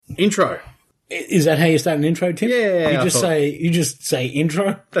Intro. Is that how you start an intro, Tim? Yeah, You just say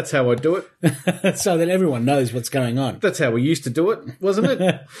intro That's how I do it. so that everyone knows what's going on. That's how we used to do it, wasn't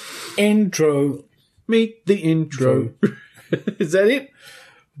it? Intro. Meet the intro. Is that it?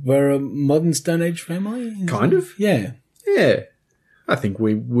 We're a modern Stone Age family? Kind of. Yeah. Yeah. I think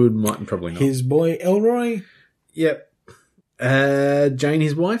we might probably not. His boy Elroy. Yep. Jane,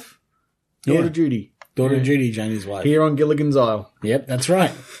 his wife. Daughter Yeah. Judy. Daughter Judy, Janie's wife. Here on Gilligan's Isle. Yep, that's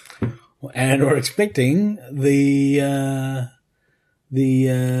right. And we're expecting the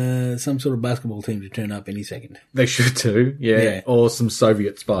some sort of basketball team to turn up any second. They should too. Yeah. Or some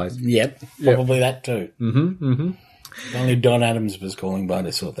Soviet spies. Yep, probably that too. Mm-hmm. Only Don Adams was calling by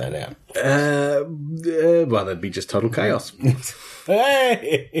to sort that out. Well, that'd be just total chaos.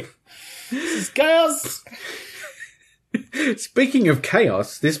 Hey! This is chaos! Speaking of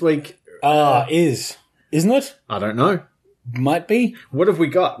chaos, this week... Isn't it? I don't know. Might be. What have we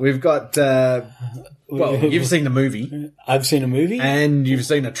got? We've got... well, you've seen the movie. I've seen a movie. And you've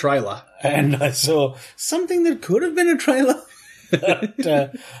seen a trailer. And I saw something that could have been a trailer.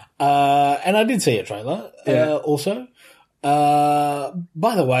 But, and I did see a trailer also.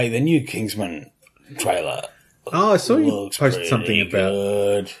 By the way, the new Kingsman trailer. Oh, I saw you looks posted something pretty about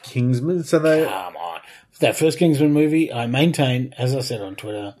good. Kingsman. So they... Come on. That first Kingsman movie, I maintain, as I said on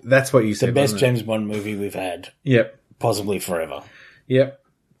Twitter, That's what you said. the best wasn't it? James Bond movie we've had, Yep. possibly forever. Yep.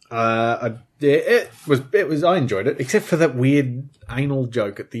 It was. I enjoyed it, except for that weird anal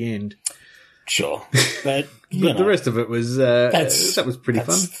joke at the end. Sure. But, But the rest of it was that was pretty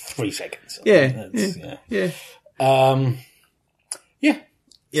fun. 3 seconds. Yeah. Yeah.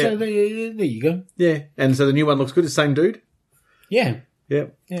 Yeah. So there you go. Yeah. And so the new one looks good. The same dude. Yeah. Yeah.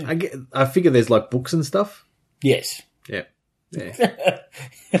 Yeah. I figure there's like books and stuff. Yes. Yeah. Yeah.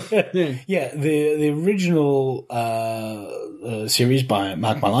 Yeah. The original series by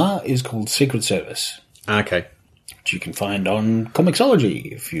Mark Millar is called Secret Service, Okay. which you can find on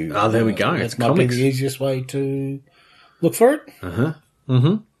Comixology. If you there we go. That It's might comics. be the easiest way to look for it.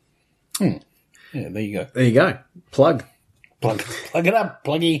 Yeah, there you go. There you go. Plug. Plug it up,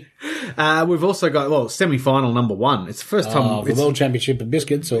 pluggy. We've also got semi-final number 1. It's the first time The World Championship of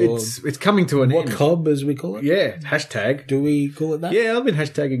Biscuits, or it's coming to an what end. cob, as we call it. Yeah. Hashtag. Do we call it that? Yeah, I've been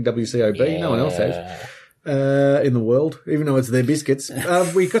hashtagging WCOB. No one else has. In the world, even though it's their biscuits.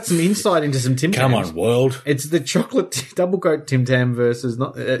 We got some insight into some Tim Tams. Come on, world. It's the chocolate double coat Tim Tam versus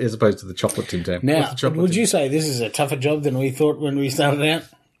not as opposed to the chocolate Tim Tam. Now, What's the chocolate would Tim you say this is a tougher job than we thought when we started out?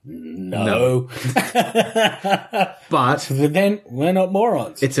 No. But But then, we're not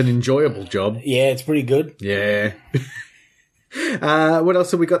morons. it's an enjoyable job. Yeah, it's pretty good. Yeah. What else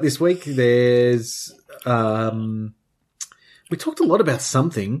have we got this week? There's we talked a lot about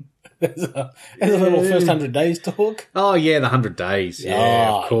something. There's a little first 100 days talk. Oh yeah, the 100 days. Yeah,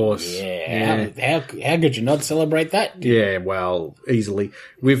 Oh, of course. Yeah. How could you not celebrate that? Yeah, well, easily.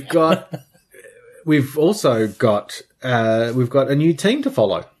 We've also got a new team to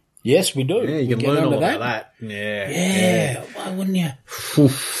follow. Yes, we do. Yeah, you can We'll learn get all onto about that. Yeah. Yeah, why wouldn't you?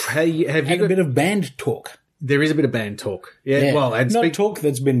 Oof. Have you And a got, bit of band talk. there is a bit of band talk. Yeah, well, and not talk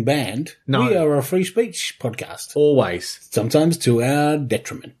that's been banned. No. We are a free speech podcast. always. Sometimes to our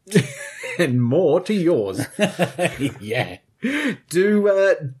detriment. And more to yours. Yeah.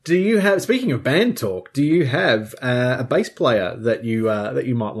 Do you have, speaking of band talk, do you have a bass player that you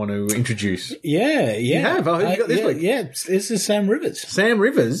might want to introduce? Yeah. You have? Oh, who you got this week? Yeah, this is Sam Rivers. Sam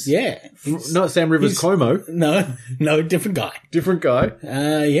Rivers? Yeah. Not Sam Rivers he's- Cuomo. No, different guy. Different guy.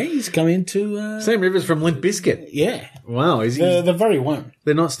 Yeah, he's come into, Sam Rivers from Limp Bizkit. yeah, Wow. the very one.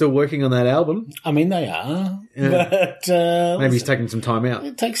 They're not still working on that album. I mean, they are, Yeah. but, Maybe he's taking some time out.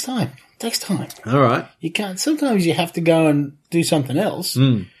 it takes time. All right. You can't, sometimes you have to go and do something else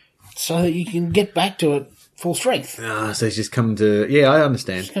so that you can get back to it full strength. So he's just come to, yeah, I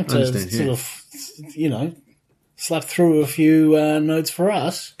understand. Have I to understand. sort Yeah. of, slap through a few notes for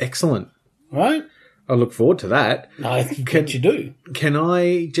us, Excellent. right? I look forward to that. I bet you do. Can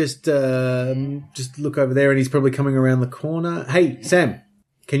I just look over there and he's probably coming around the corner. Hey, Sam,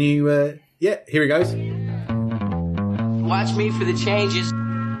 can you, yeah, here he goes. Watch me for the changes.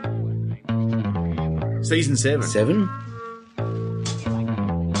 Season 7. 7.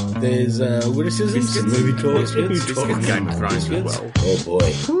 There's witticisms and movie talks. Biscuits, Game of Thrones as well. Oh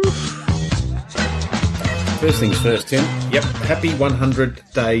boy. First things first, Tim. Yep. Happy 100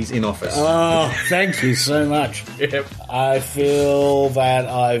 days in office. Oh, thank you so much. Yep. I feel that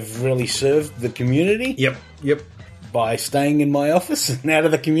I've really served the community Yep. by staying in my office and out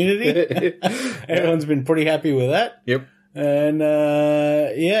of the community. Everyone's been pretty happy with that. Yep. And,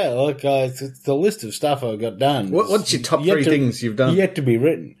 the list of stuff I've got done. What's your top three things you've done? Yet to be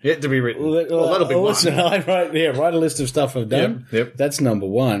written. Yet to be written. Well, that'll be one. Listen, write a list of stuff I've done. Yep. That's number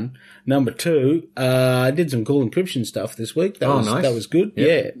one. Number two, I did some cool encryption stuff this week. Nice. That was good.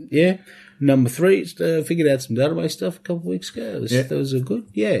 Yep. Yeah. Number three, figured out some database stuff a couple of weeks ago. Those are good.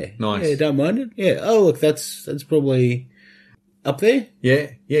 Yeah. Nice. Yeah, don't mind it. Yeah. Oh, look, that's probably up there. Yeah.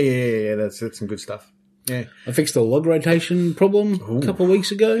 That's some good stuff. Yeah. I fixed the log rotation problem a couple of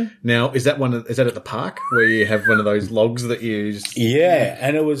weeks ago. Now, is that at the park where you have one of those logs that you use? Yeah,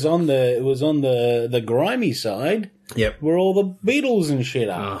 and it was on the grimy side. Yep. Where all the beetles and shit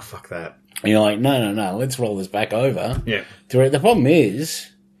are. Oh, fuck that. And you're like, no, let's roll this back over. Yeah. The problem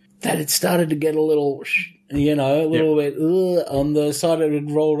is that it started to get a little, bit on the side it had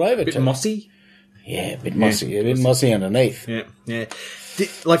rolled over Bit to. mossy? Yeah, a bit mossy. A bit mossy underneath. Yeah.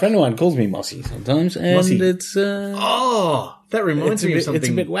 If anyone calls me mossy sometimes, and Mossy. it's that reminds me of something. It's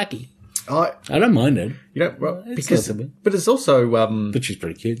a bit wacky. I don't mind it. You know, well, It's because, not so bad. but it's also, But she's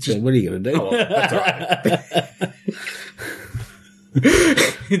pretty cute, so what are you going to do? oh, well, that's all right.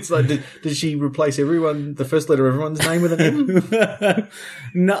 It's like, did she replace the first letter of everyone's name with an M?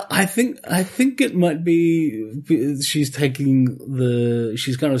 No, I think it might be she's kind of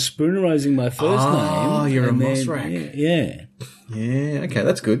spoonerizing my first name. Oh, you're a and moss then- rack. Yeah. Yeah, okay,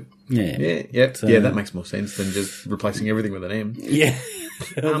 that's good. Yeah. Yeah, that makes more sense than just replacing everything with an M. Yeah.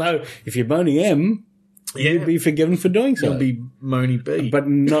 Although, if you're Boney M, you'd be forgiven for doing so. You'll be Moni B. But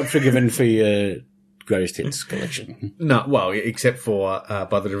not forgiven for your greatest hits collection. No, well, except for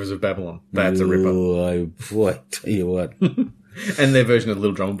By the Rivers of Babylon. That's a ripper. Oh, boy, tell you what. And their version of the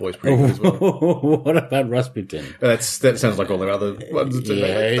Little Drummer Boy is pretty good as well. What about Rasputin? That sounds like all their other ones. Too.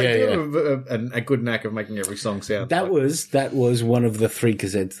 They Yeah. do a good knack of making every song sound. That like was one of the 3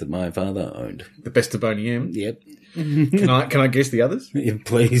 cassettes that my father owned. the best of Boney M. Yep. Can I guess the others? Yeah,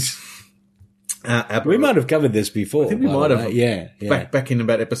 please. ABBA. We might have covered this before. I think we by might the have. way. Yeah. Back in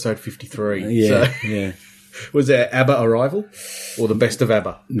about episode 53. Yeah. So, Yeah. was there ABBA Arrival or the best of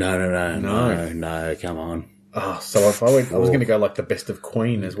ABBA? No, come on. Oh, so if I was going to go like the best of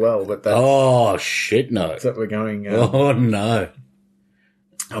Queen as well, but that's Oh, shit, no. that we're going. Oh, no.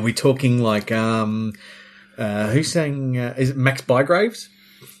 Are we talking like who's saying? Is it Max Bygraves?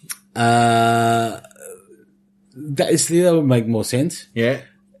 That would make more sense. Yeah,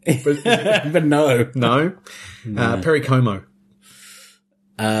 But no. no. Perry Como.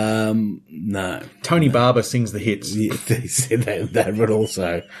 No. Tony Barber sings the hits. Yeah, they said that would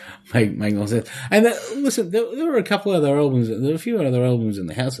also make more sense. And listen, there were a couple other albums, there were a few other albums in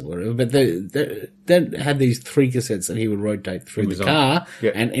the house or whatever, but they had these 3 cassettes that he would rotate through the car.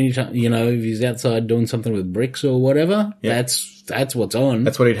 Yeah. And anytime, if he's outside doing something with bricks or whatever, that's what's on.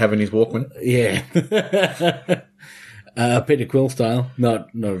 That's what he'd have in his Walkman. Yeah. Peter Quill style. Not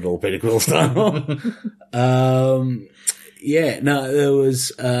at all Peter Quill style. There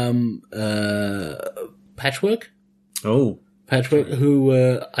was Patchwork. Oh, Patchwork, who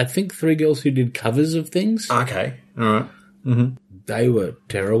were, I think, 3 girls who did covers of things. okay, all right. They were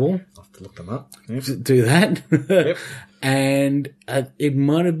terrible. I'll have to look them up. Yep. To do that. Yep. And it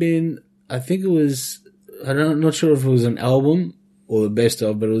might have been, I think it was, I'm not sure if it was an album or the best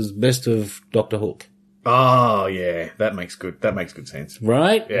of, but it was best of Dr. Hook. Oh yeah, that makes good sense.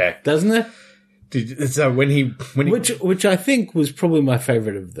 Right? Yeah. Doesn't it? So when he Which I think was probably my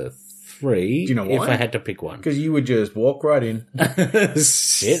favourite of the 3. Do you know why? If I had to pick one. because you would just walk right in,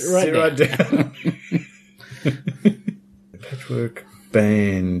 Sit right sit down. right down. Patchwork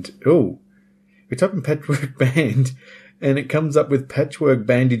Band. Oh, we type in Patchwork Band, and it comes up with Patchwork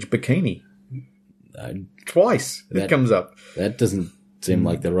Bandage Bikini twice. It comes up. That doesn't seem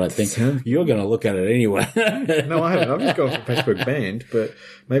like the right thing. Sounds- You're going to look at it anyway. No, I haven't. I've just gone for Patchwork Band, but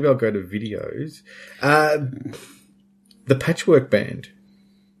maybe I'll go to videos. The Patchwork Band.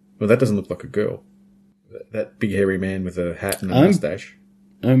 Well, that doesn't look like a girl. That big hairy man with a hat and a mustache.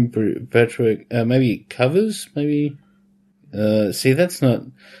 Patchwork, maybe covers, maybe. See, that's not.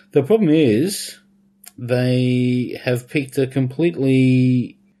 The problem is they have picked a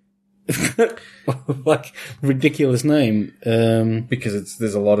completely ridiculous name. Because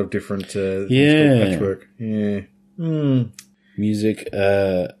there's a lot of different Yeah. Patchwork. Yeah. Music,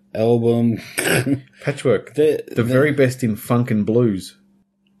 album. Patchwork. The very best in funk and blues.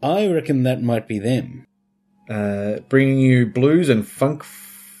 I reckon that might be them. Bringing you blues and funk.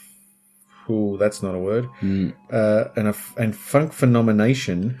 Oh, that's not a word. And funk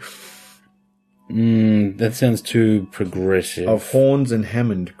phenomenation That sounds too progressive. of horns and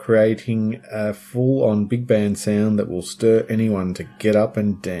Hammond, creating a full-on big band sound that will stir anyone to get up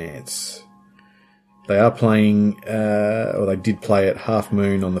and dance. They are playing, or they did play at Half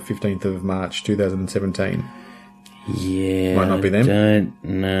Moon on the 15th of March 2017. Yeah. Might not be them.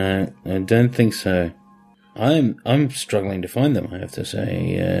 I don't think so. I'm struggling to find them, I have to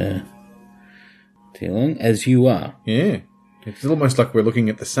say. Long as you are. Yeah. It's almost like we're looking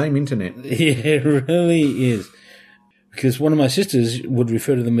at the same internet. Yeah, it really is. Because one of my sisters would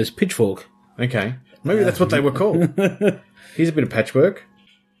refer to them as Pitchfork. Okay. Maybe that's what they were called. Here's a bit of patchwork.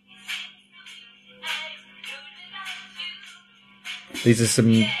 These are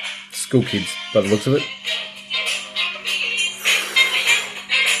some school kids, by the looks of it.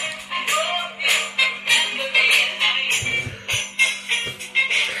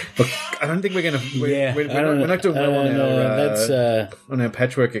 Look, I don't think we're going to. We're not doing well on our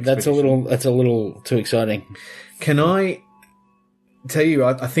patchwork expedition. That's a little too exciting. Can I tell you?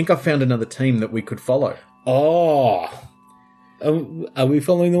 I think I found another team that we could follow. Oh, are we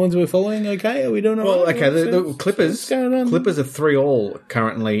following the ones we're following? Okay, are we doing all well? right? Okay, the Clippers. Clippers are 3-3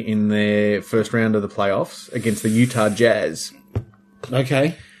 currently in their first round of the playoffs against the Utah Jazz.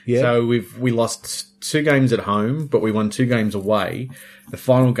 Okay, yeah. So we lost 2 games at home, but we won 2 games away. The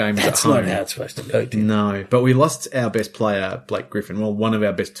final game was at home. That's not how it's supposed to go, Tim. No, but we lost our best player, Blake Griffin. Well, one of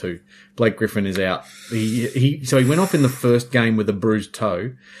our best 2. Blake Griffin is out. So he went off in the first game with a bruised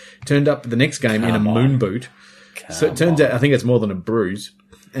toe, turned up the next game in a moon boot. So it turns out, I think it's more than a bruise,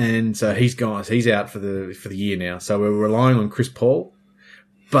 and so he's gone. He's out for the year now. So we're relying on Chris Paul,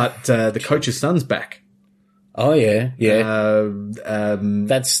 but the coach's son's back. Oh yeah.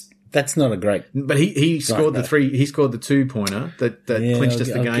 That's not a great. But he scored the 3. He scored the 2-pointer that clinched us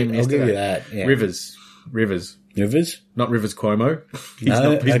the game. I'll give you that. Yeah. Rivers, not Rivers Cuomo. He's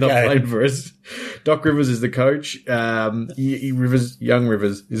not playing for us. Doc Rivers is the coach. Young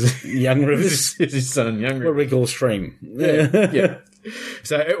Rivers is his son. Young Rivers. What we call stream. Yeah.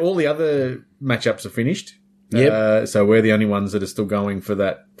 So all the other matchups are finished. Yep. So we're the only ones that are still going for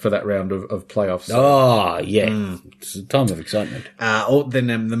that round of playoffs. Oh yeah, It's a time of excitement. Then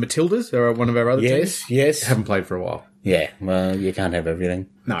the Matildas are one of our other teams. Yes. Haven't played for a while. Yeah. Well, you can't have everything.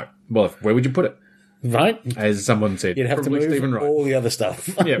 No. Well, where would you put it? Right. As someone said, You'd have probably to move Stephen Wright. all the other stuff.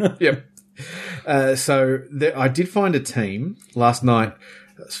 Yep. So I did find a team last night.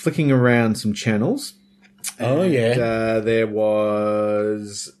 I was flicking around some channels. Oh yeah. There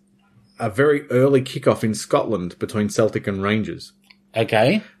was a very early kickoff in Scotland between Celtic and Rangers.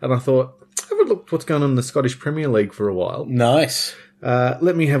 Okay. And I thought, I haven't looked what's going on in the Scottish Premier League for a while. Nice.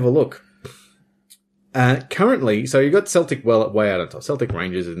 Let me have a look. Currently, so you got Celtic way out on top. Celtic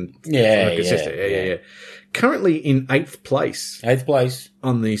Rangers and yeah. Currently in 8th place. 8th place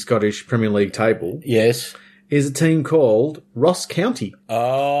on the Scottish Premier League table. Yes. Is a team called Ross County.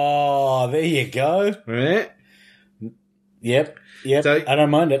 Oh, there you go. Right. Yep. So, I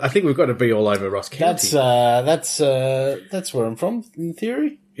don't mind it. I think we've got to be all over Ross County. That's where I'm from, in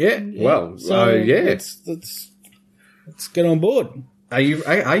theory. Yeah. Well, so yeah. Let's get on board. Are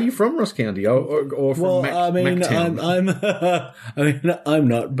you from Ross County or from Mactown? I'm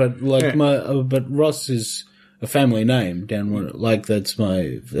not, but but Ross is a family name down that's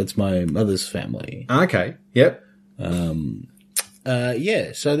my mother's family. Okay. Yep.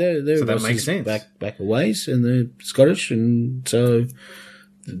 Yeah, so they're so that makes sense. Back a ways, and they're Scottish, and so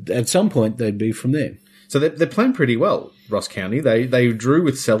at some point they'd be from there. So they're playing pretty well, Ross County. They drew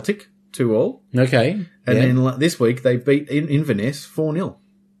with Celtic 2-2. Okay, and then this week they beat Inverness 4-0.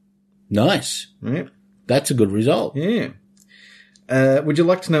 Nice. Yeah, that's a good result. Yeah. Would you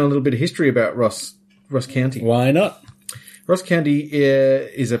like to know a little bit of history about Ross County? Why not? Ross County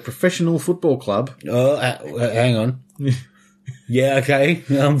is a professional football club. Oh, hang on. Yeah, okay.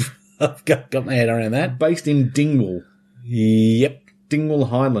 I've got my head around that. Based in Dingwall. Yep. Dingwall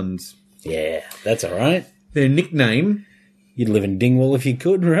Highlands. Yeah, that's all right. Their nickname... You'd live in Dingwall if you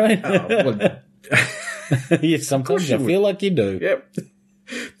could, right? Sometimes you feel like you do. Yep.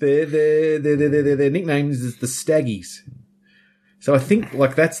 Their nickname is the Staggies. So I think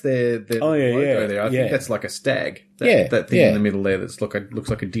that's their logo there. I think that's like a stag. That thing in the middle there looks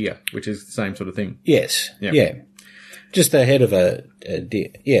like a deer, which is the same sort of thing. Yes. Yeah. Just the head of a deer.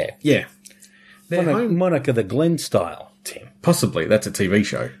 Yeah. Yeah. Monica the Glen style, Tim. Possibly. That's a TV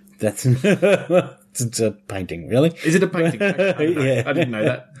show. That's it's a painting, really. Is it a painting? Yeah. I didn't know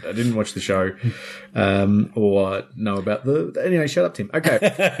that. I didn't watch the show or know about Anyway, shut up, Tim. Okay.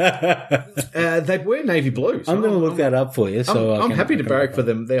 They wear navy blue. So I'm going to look that up for you. I'm happy to barrack for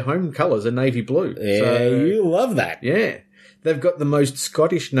them. Their home colours are navy blue. Yeah, so, you love that. Yeah. They've got the most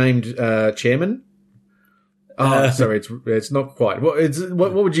Scottish named chairman. Oh, sorry, it's not quite.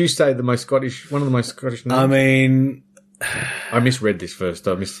 What would you say one of the most Scottish names? I mean, I misread this first.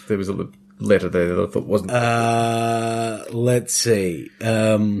 There was letter there that I thought wasn't. Let's see.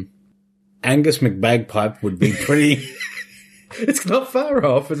 Angus McBagpipe would be pretty. It's not far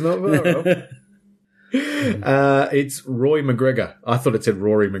off. It's not far off. It's Roy McGregor. I thought it said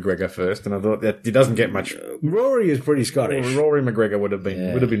Rory McGregor first, and I thought that it doesn't get much. Rory is pretty Scottish. Rory McGregor would have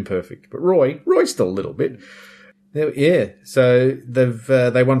been perfect, but Roy's still a little bit. Yeah, so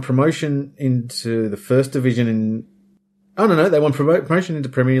they won promotion into the first division in. Oh no, they won promotion into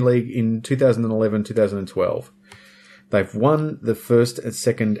Premier League in 2011, 2012. They've won the first,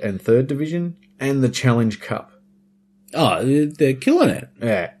 second, and third division and the Challenge Cup. Oh, they're killing it.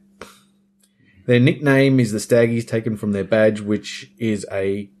 Yeah. Their nickname is the Staggies, taken from their badge, which is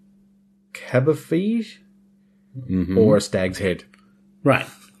a caberfish or a stag's head. Right.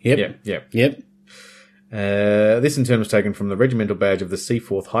 Yep. This in turn was taken from the regimental badge of the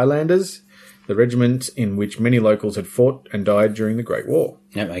Seaforth Highlanders, the regiment in which many locals had fought and died during the Great War.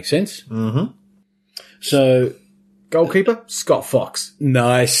 That makes sense. Mm-hmm. So, goalkeeper, Scott Fox.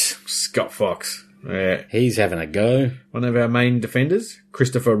 Nice. Scott Fox. Yeah. He's having a go. One of our main defenders,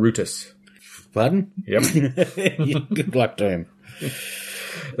 Christopher Rutus. Pardon? Yep. Good luck to him.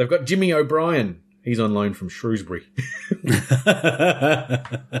 They've got Jimmy O'Brien. He's on loan from Shrewsbury.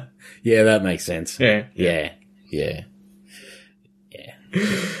 Yeah, that makes sense. Yeah.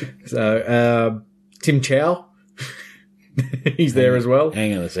 So, Tim Chow. He's there as well.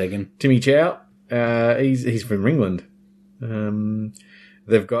 Hang on a second. Timmy Chow. He's from England.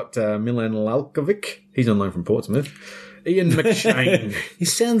 They've got Milan Lalkovic. He's on loan from Portsmouth. Ian McShane. He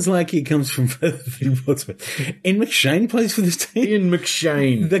sounds like he comes from Portsmouth. Ian McShane plays for this team? Ian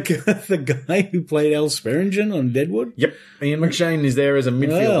McShane. The guy who played Al Sperringen on Deadwood? Yep. Ian McShane is there as a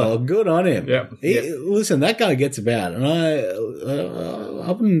midfielder. Oh, good on him. Yep. Listen, that guy gets about, and I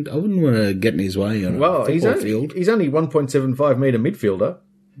wouldn't want to get in his way on a football field. He's only 1.75 metre midfielder.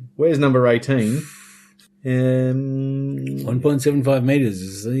 Where's number 18? 1.75 metres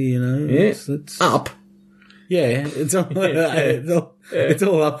is, it's up. Yeah, it's all, it's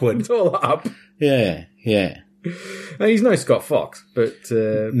all upward. It's all up. Yeah. Now, he's no Scott Fox, but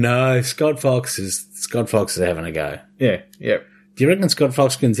no, Scott Fox is having a go. Yeah. Do you reckon Scott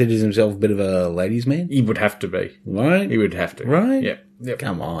Fox considers himself a bit of a ladies' man? He would have to be. Right? He would have to. Right? Yeah. Yep.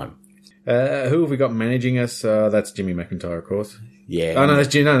 Come on. Who have we got managing us? That's Jimmy McIntyre, of course. Yeah. Oh no,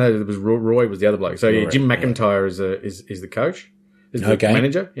 it was Roy was the other bloke. So yeah, Jim McIntyre is the coach, is the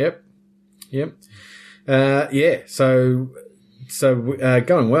manager. Yep. So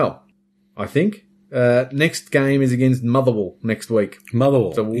going well, I think. Next game is against Motherwell next week.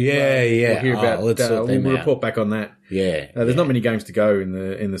 Motherwell. So we'll hear about. We'll report back on that. Yeah. There's not many games to go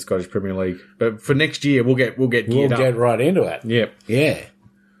in the Scottish Premier League, but for next year we'll get geared up. Get right into it. Yep. Yeah.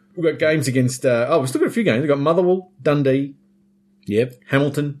 We've got games against. We've still got a few games. We've got Motherwell, Dundee. Yep.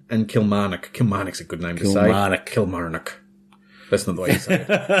 Hamilton and Kilmarnock. Kilmarnock's a good name to say. Kilmarnock. That's not the way you say it.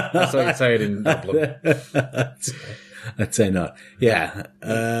 That's the way you say it in Dublin. I'd say not. Yeah.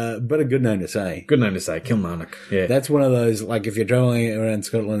 But a good name to say. Good name to say. Kilmarnock. Yeah. That's one of those, like if you're traveling around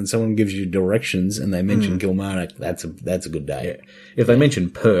Scotland and someone gives you directions and they mention Kilmarnock, that's a good day. Yeah. If they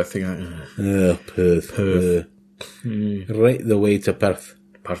mention Perth, you go, Perth. Right the way to Perth.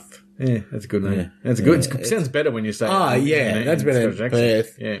 Perth. Yeah, that's a good name. Yeah. That's a good. It sounds better when you say. Yeah, that's better than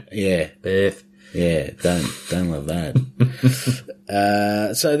Perth. Yeah, Perth. Yeah, don't love that.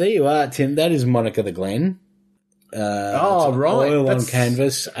 So there you are, Tim. That is Monica the Glen. Right. Oil on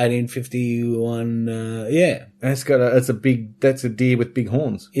canvas, 1851. That's a deer with big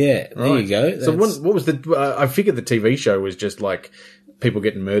horns. Yeah, there you go. So what was the? I figured the TV show was just like people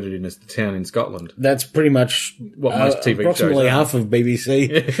getting murdered in a town in Scotland. That's pretty much what most TV shows approximately half of BBC.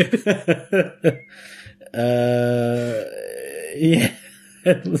 Yeah,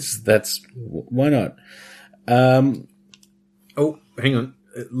 that's why not? Hang on,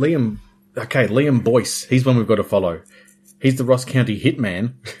 Liam Boyce. He's one we've got to follow. He's the Ross County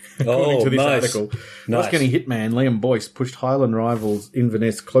hitman. According to this article, Ross County hitman Liam Boyce pushed Highland rivals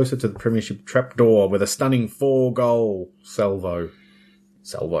Inverness closer to the Premiership trapdoor with a stunning 4-goal salvo.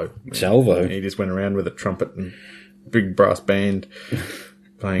 He just went around with a trumpet and big brass band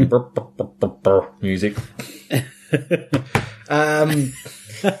playing music.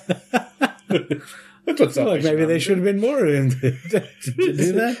 Maybe there should have been more of him to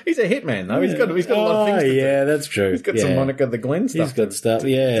do that. He's a hitman, though. He's got a lot of things to do. Yeah, that's true. He's got some Monica the Glen stuff. He's got stuff. To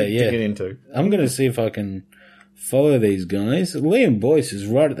get into. I'm going to see if I can follow these guys. Liam Boyce is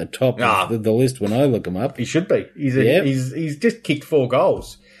right at the top of the list when I look him up. He should be. He's just kicked 4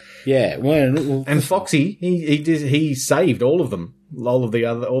 goals. Yeah, and Foxy, he saved all of them. All the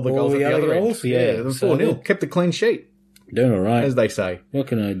goals. The other goals? Yeah. The 4-0. Kept a clean sheet. Doing all right. as they say. What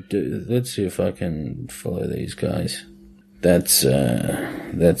can I do? Let's see if I can follow these guys. That's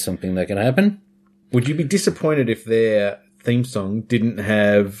something that can happen. Would you be disappointed if their theme song didn't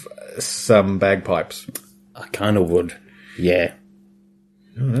have some bagpipes? I kind of would. Yeah.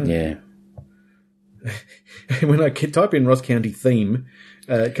 Yeah. When I type in Ross County theme,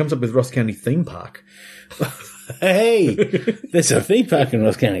 it comes up with Ross County Theme Park. Hey, there's a theme park in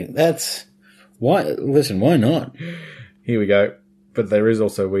Ross County. That's why. Listen, why not? Here we go. But there is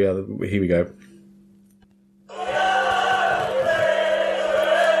also here we go.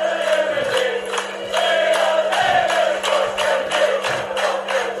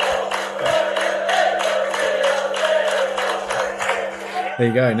 There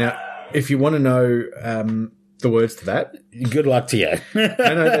you go. Now, if you want to know the words to that, Good luck to you.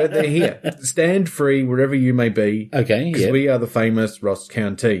 no, they're here. Stand free wherever you may be. Okay, Because yeah. we are the famous Ross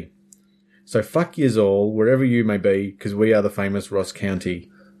County. So fuck yous all, wherever you may be, because we are the famous Ross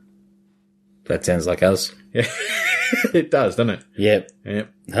County. That sounds like us. Yeah. It does, doesn't it? Yep.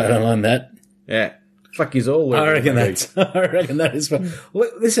 Yep. I don't mind that. Yeah. Fuck yous all. I wherever reckon you may be. that is fun.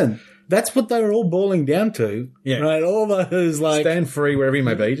 Listen, that's what they were all boiling down to. Yeah. Right? All those, like... Stand free wherever you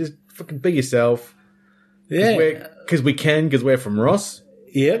may be. Just fucking be yourself. Yeah. Because we can, because we're from Ross.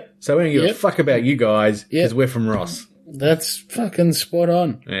 Yep. So we don't give a Yep. fuck about you guys, because Yep. we're from Ross. That's fucking spot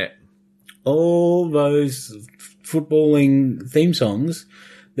on. Yeah. All those footballing theme songs,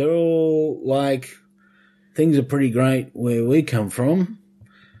 they're all like, things are pretty great where we come from.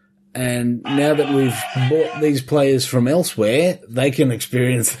 And now that we've bought these players from elsewhere, they can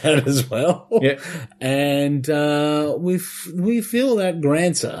experience that as well. Yeah. And we feel that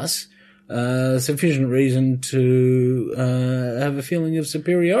grants us sufficient reason to have a feeling of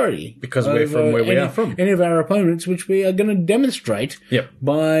superiority. Because we're from where we are from. Any of our opponents, which we are going to demonstrate Yep.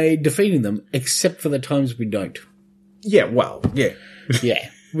 by defeating them, except for the times we don't. Yeah, well, yeah. Yeah.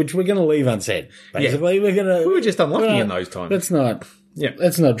 Which we're going to leave unsaid. Basically, we're going to... We were just unlucky in those times.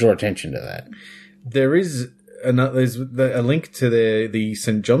 Let's not draw attention to that. There is there's a link to the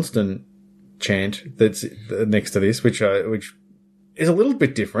St. Johnston chant that's next to this, which is a little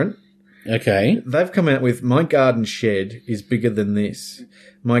bit different. Okay. They've come out with, my garden shed is bigger than this.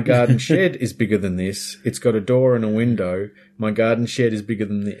 My garden shed is bigger than this. It's got a door and a window. My garden shed is bigger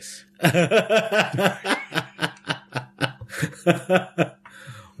than this.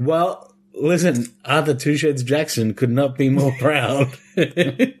 Well, listen, Arthur Two Sheds Jackson could not be more proud.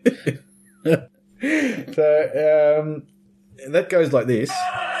 So, that goes like this.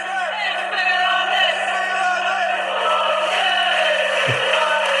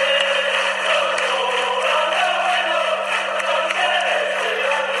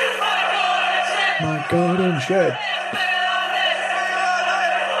 My garden shed.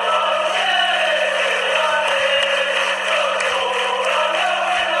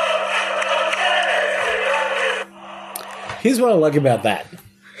 Here's what I like about that.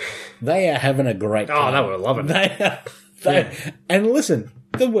 They are having a great time. they were loving it. And listen,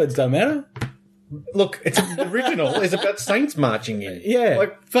 the words don't matter. Look, it's original. It's about saints marching in. Yeah.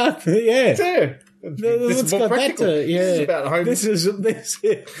 Like, Fuck, yeah. yeah. This It's is more got that practical. to- yeah. This is about home.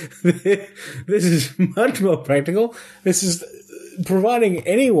 This is much more practical. This is providing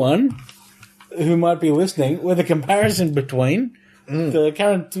anyone who might be listening with a comparison between the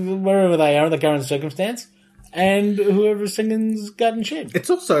current, wherever they are in the current circumstance, and whoever's singing's garden shed. It's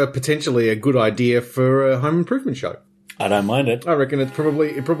also potentially a good idea for a home improvement show. I don't mind it. I reckon it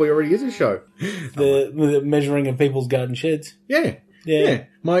probably already is a show. The measuring of people's garden sheds. Yeah. Yeah.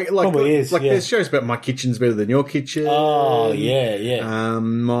 Probably is, yeah. There's shows about my kitchen's better than your kitchen. Oh, yeah.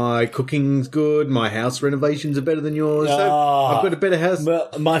 My cooking's good. My house renovations are better than yours. So I've got a better house.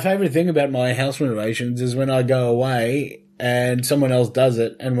 But my favourite thing about my house renovations is when I go away and someone else does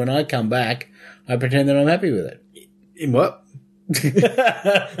it, and when I come back, I pretend that I'm happy with it. In what?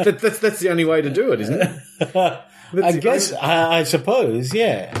 That's the only way to do it, isn't it? I suppose,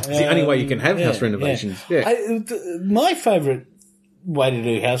 yeah. It's the only way you can have house renovations. Yeah. My favourite way to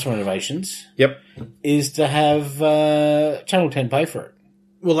do house renovations Yep. is to have Channel 10 pay for it.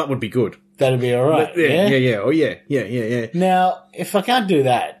 Well, that would be good. That'd be all right. Yeah. Oh, yeah. Now, if I can't do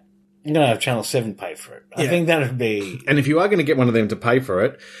that, I'm going to have Channel 7 pay for it. I think that would be... And if you are going to get one of them to pay for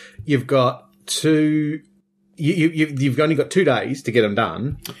it, you've got you've only got 2 days to get them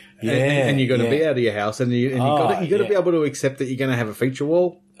done. Yeah, and you're going to be out of your house, and you've got to be able to accept that you're going to have a feature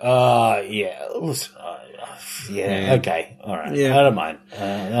wall. Yeah. Listen, okay. All right. Yeah. I don't mind.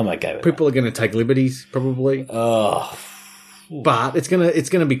 I'm okay with People are going to take liberties, probably. that. But it's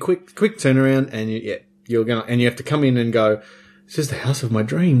gonna be quick turnaround, and you have to come in and go, this is the house of my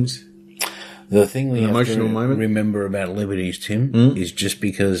dreams. The thing we have emotional to moment. remember about liberties, Tim, is just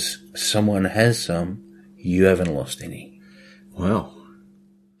because someone has some, you haven't lost any. Wow.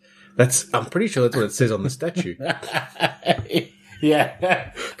 I'm pretty sure that's what it says on the statue.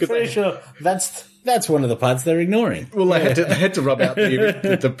 Yeah. Pretty sure that's one of the parts they're ignoring. Well, they had to rub out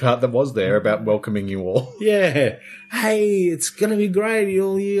the part that was there about welcoming you all. Yeah. Hey, it's going to be great.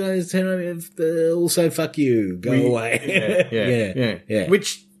 You guys turn on, also fuck you. Go away. Yeah.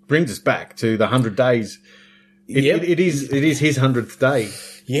 Which brings us back to the 100 days. It is his 100th day.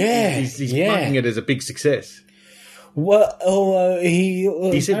 Yeah. He's marking it as a big success. Well,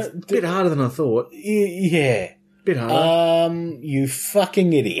 he said it's a bit harder than I thought. Yeah. Bit harder. You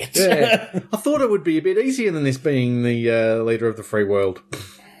fucking idiot. Yeah. I thought it would be a bit easier than this being the leader of the free world.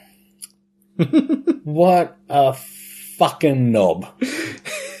 What a fucking knob.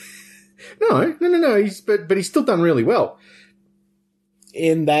 No. But he's still done really well.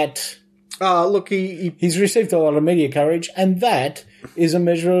 In that... Look, he's received a lot of media coverage, and that is a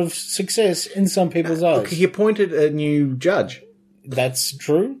measure of success in some people's eyes. Look, he appointed a new judge. That's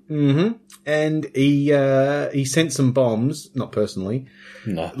true. Mm-hmm. And he sent some bombs, not personally,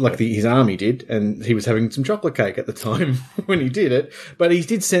 like his army did, and he was having some chocolate cake at the time when he did it, but he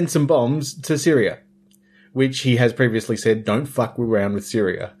did send some bombs to Syria, which he has previously said, don't fuck around with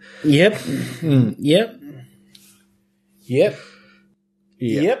Syria. Yep. Yep.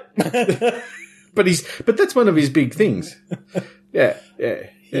 But that's one of his big things. Yeah.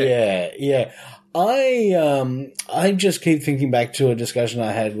 I just keep thinking back to a discussion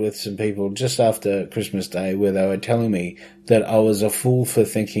I had with some people just after Christmas Day where they were telling me that I was a fool for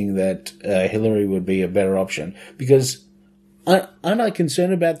thinking that Hillary would be a better option because aren't I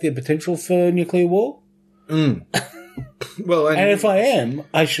concerned about the potential for nuclear war? Well, and if I am,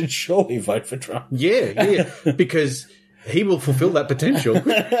 I should surely vote for Trump. Yeah, because he will fulfill that potential by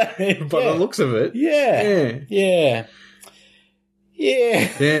the looks of it. Yeah.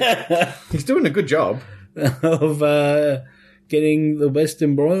 He's doing a good job of getting the West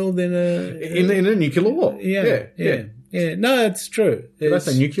embroiled in a nuclear war. Yeah. No, it's true. Did I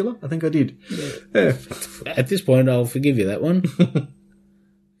say nuclear? I think I did. Yeah. At this point, I'll forgive you that one.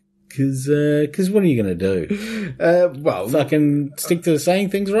 Because what are you going to do? Well, fucking stick to saying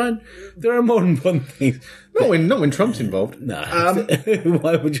things right? There are more than one thing. Not when Trump's involved. No.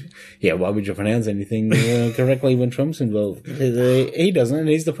 Why would you pronounce anything correctly when Trump's involved? He doesn't, and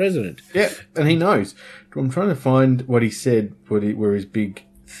he's the president. Yeah, and he knows. I'm trying to find what he said, were his big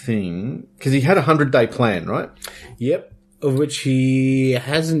thing. Because he had a 100-day plan, right? Yep. Of which he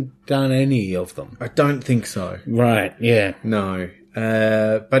hasn't done any of them. I don't think so. Right, yeah. No.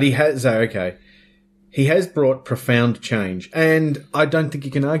 But he has, he has brought profound change, and I don't think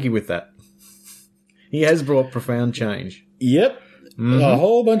you can argue with that. He has brought profound change. Yep. Mm-hmm. A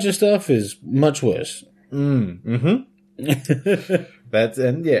whole bunch of stuff is much worse. Mm-hmm. That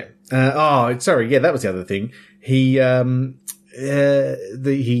was the other thing. He, the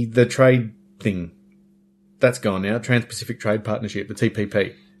trade thing, that's gone now. Trans-Pacific Trade Partnership, the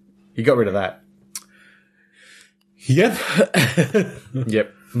TPP. He got rid of that. Yep.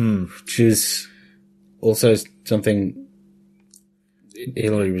 Yep. Which is also something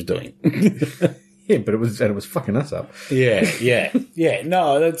Hillary was doing. Yeah, but it was fucking us up. Yeah.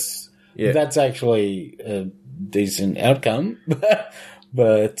 No, that's actually a decent outcome.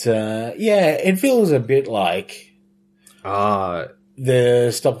 But it feels a bit like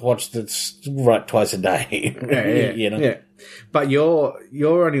the stopwatch that's right twice a day. Yeah. You know? Yeah. But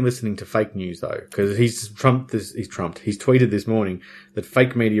you're only listening to fake news though, because he's tweeted this morning that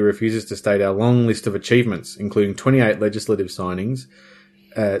fake media refuses to state our long list of achievements, including 28 legislative signings,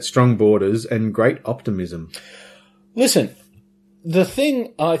 strong borders, and great optimism. Listen, the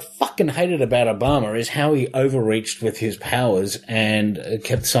thing I fucking hated about Obama is how he overreached with his powers and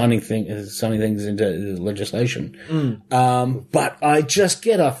kept signing things into legislation. But I just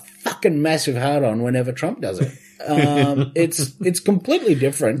get a fucking massive hard on whenever Trump does it. It's completely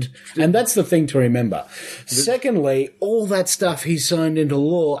different, and that's the thing to remember. Secondly, all that stuff he signed into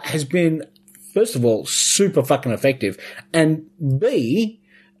law has been, first of all, super fucking effective, and B,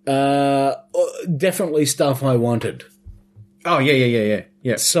 definitely stuff I wanted. Oh, yeah.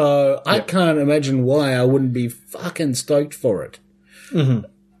 So I can't imagine why I wouldn't be fucking stoked for it.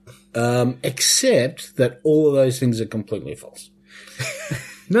 Mm-hmm. Except that all of those things are completely false.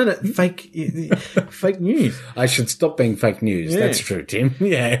 No, fake news. I should stop being fake news. Yeah. That's true, Tim.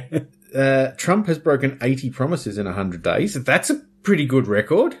 Yeah. Trump has broken 80 promises in 100 days. That's a pretty good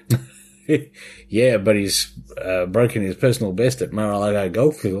record. Yeah, but he's broken his personal best at Mar-a-Lago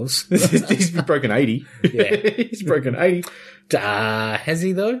golf course. He's broken 80. Yeah. He's broken 80. Has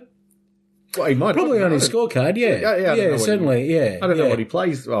he, though? Well, he might Probably not. on his scorecard, yeah. I don't know what certainly, yeah. I don't know what he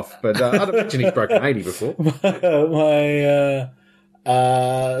plays off, but I'd imagine he's broken 80 before.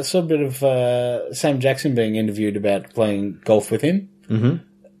 Saw a bit of Sam Jackson being interviewed about playing golf with him. Mm-hmm.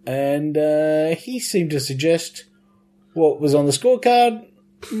 And he seemed to suggest what was on the scorecard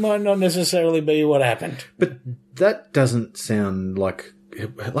might not necessarily be what happened. But that doesn't sound like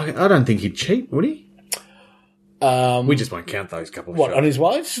I don't think he'd cheat, would he? We just won't count those couple of What, shots. on his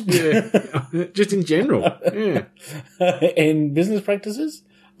wives? Yeah. Just in general. Yeah. In business practices?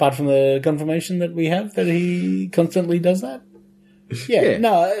 Apart from the confirmation that we have that he constantly does that? Yeah.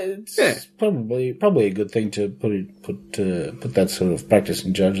 No, it's probably a good thing to put that sort of practice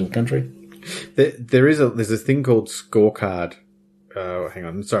in charge of the country. There's this thing called Scorecard. Hang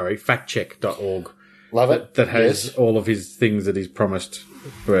on, sorry, factcheck.org. Love it. That has all of his things that he's promised.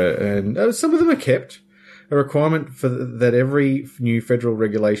 And some of them are kept. A requirement for that every new federal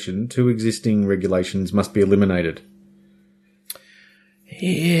regulation, 2 existing regulations must be eliminated.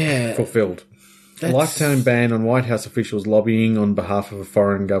 Yeah. Fulfilled. A lifetime ban on White House officials lobbying on behalf of a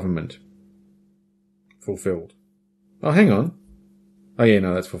foreign government. Fulfilled. Oh, hang on. Oh, yeah,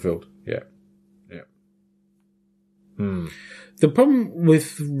 no, that's fulfilled. Yeah. The problem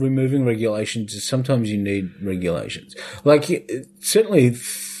with removing regulations is sometimes you need regulations. Like, certainly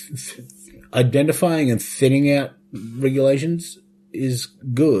identifying and thinning out regulations is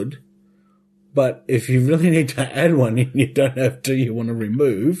good, but if you really need to add one and you don't have to, you want to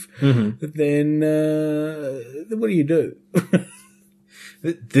remove, then what do you do?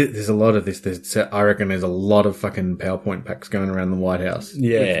 There's a lot of this. I reckon there's a lot of fucking PowerPoint packs going around the White House.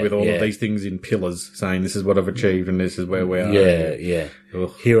 Yeah. With all of these things in pillars saying this is what I've achieved and this is where we are. Yeah.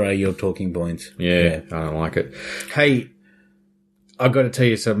 Ugh. Here are your talking points. Yeah, I don't like it. Hey, I've got to tell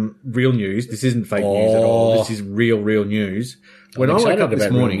you some real news. This isn't fake news at all. This is real news. When I wake up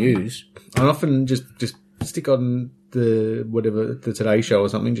this morning, I often just stick on the Today Show or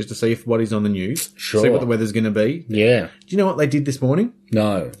something just to see what is on the news. Sure. See what the weather's going to be. Yeah. Do you know what they did this morning?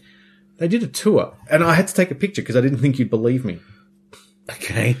 No. They did a tour, and I had to take a picture because I didn't think you'd believe me.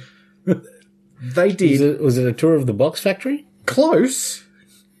 Okay. They did. Was it a tour of the box factory? Close.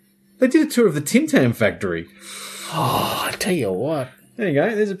 They did a tour of the Tim Tam factory. Oh, I tell you what. There you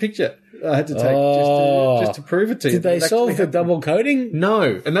go. There's a picture I had to take just to prove it to you. Did they solve the double coating?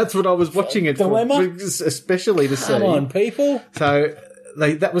 No, and that's what I was watching it Dilemma? for, especially to see. Come on, people. So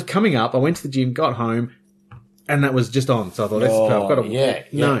that was coming up. I went to the gym, got home, and that was just on. So I thought, I've got to...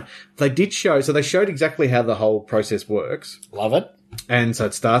 No, they did show... So they showed exactly how the whole process works. Love it. And so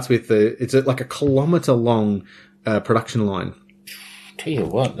it starts with it's like a kilometre-long production line. Tell you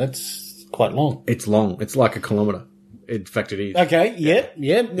what, that's quite long. It's long. It's like a kilometre. In fact, it is. Okay. Yep.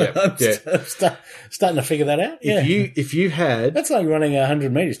 I'm starting to figure that out. Yeah. If you had, that's like running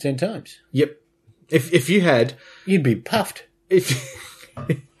 100 meters 10 times. Yep. If you had, you'd be puffed.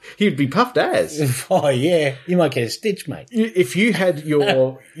 You'd be puffed as. Oh yeah, you might get a stitch, mate. If you had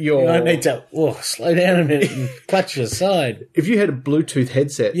your, I need to slow down a minute and clutch your side. If you had a Bluetooth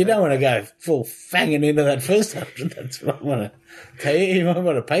headset, you don't want to go full fanging into that first 100. That's what I want to tell you. You might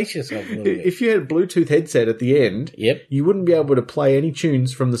want to pace yourself a little bit. If you had a Bluetooth headset at the end, you wouldn't be able to play any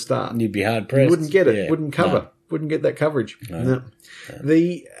tunes from the start. You'd be hard pressed. You wouldn't get it. Yeah. Wouldn't cover. No. Wouldn't get that coverage. No.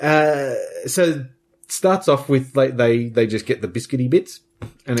 So starts off with they just get the biscuity bits.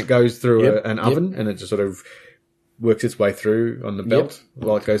 And it goes through an oven, and it just sort of works its way through on the belt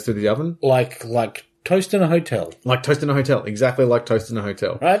while it goes through the oven. Like toast in a hotel. Like toast in a hotel. Exactly like toast in a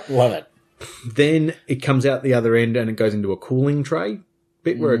hotel. Right? Love it. Then it comes out the other end and it goes into a cooling tray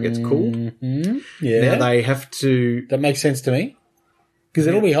bit where it gets cooled. Mm-hmm. Yeah. Now they have to... That makes sense to me. Because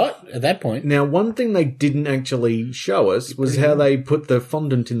it'll be hot at that point. Now, one thing they didn't actually show us was how they put the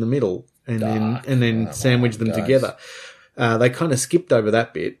fondant in the middle and then sandwich them together. They kind of skipped over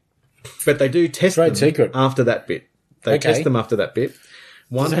that bit, but they do test them after that bit. They test them after that bit.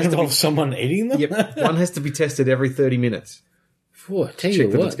 Does that involve someone eating them? Yep. One has to be tested every 30 minutes. Tell you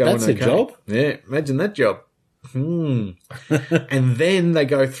what, that's a job. Yeah, imagine that job. And then they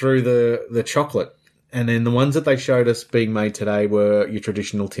go through the chocolate. And then the ones that they showed us being made today were your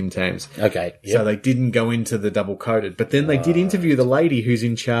traditional Tim Tams. Okay. Yep. So they didn't go into the double coated. But then they did interview the lady who's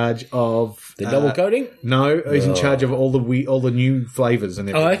in charge of the double coating. No, who's in charge of all the new flavors and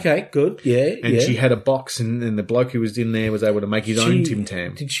everything. Oh, okay, good. Yeah. And she had a box, and the bloke who was in there was able to make his own Tim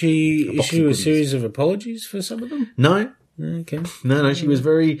Tam. Did she issue a series of apologies for some of them? No. Okay. No, she was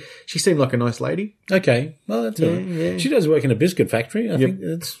she seemed like a nice lady. Okay. Well, that's all right. Yeah. She does work in a biscuit factory. I think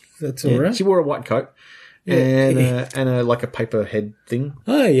that's all right. She wore a white coat and a paper head thing.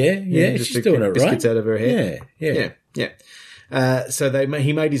 Oh, yeah. She's doing it right. Biscuits out of her hair. Yeah. So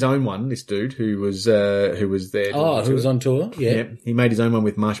he made his own one. This dude who was there. Who was on tour? Yeah. He made his own one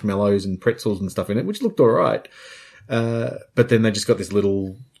with marshmallows and pretzels and stuff in it, which looked all right. But then they just got this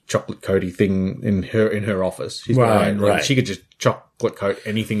little chocolate coaty thing in her office. She's got Right. She could just chocolate coat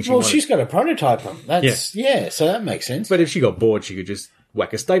anything she wanted. Well, she's got a prototype them. So that makes sense. But if she got bored, she could just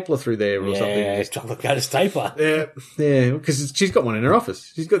whack a stapler through there or something. Yeah, chocolate coated stapler. Yeah, because she's got one in her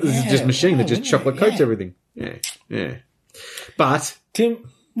office. She's got this just machine that just chocolate coats everything. Yeah. But Tim,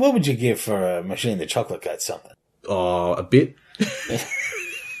 what would you give for a machine that chocolate coats something? Oh, a bit.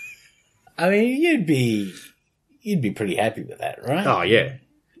 I mean, you'd be pretty happy with that, right? Oh, yeah.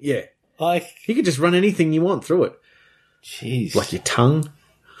 Yeah. Like, you could just run anything you want through it. Jeez. Like your tongue.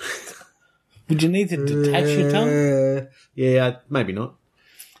 Would you need to detach your tongue? Yeah, maybe not.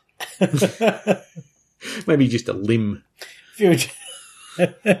 Maybe just a limb. If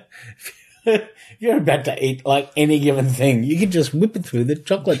you're about to eat like any given thing, you could just whip it through the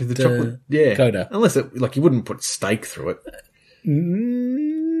chocolate, coater. Unless you wouldn't put steak through it.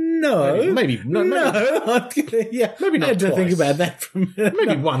 No. Maybe not. Yeah, maybe not. I had to twice. think about that for a minute.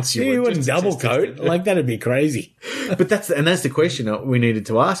 Maybe once you wouldn't double coat. Like, that'd be crazy. But that's the question we needed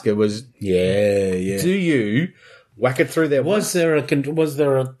to ask her was, yeah. Do you whack it through there? Was there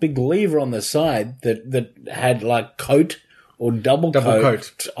a big lever on the side that had like coat or double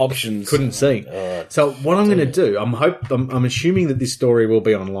coat options? Couldn't see. So what I'm going to do, I'm assuming that this story will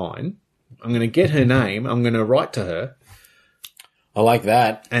be online. I'm going to get her name. I'm going to write to her. I like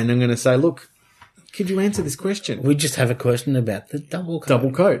that. And I'm going to say, look, could you answer this question? We just have a question about the double coat.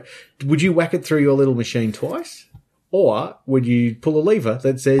 Double coat. Would you whack it through your little machine twice? Or would you pull a lever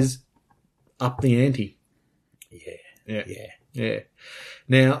that says up the ante? Yeah.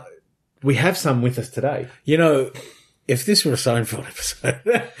 Now, we have some with us today. You know, if this were a Seinfeld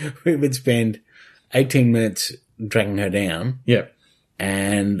episode, we would spend 18 minutes dragging her down. Yeah.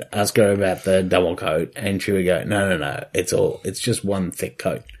 And ask her about the double coat, and she would go, no, it's just one thick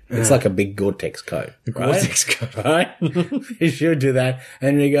coat. It's like a big Gore-Tex coat. Gore-Tex coat. Right? She would do that,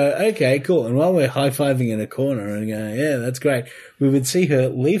 and we go, okay, cool. And while we're high-fiving in a corner and going, yeah, that's great, we would see her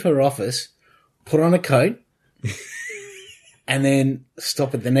leave her office, put on a coat, and then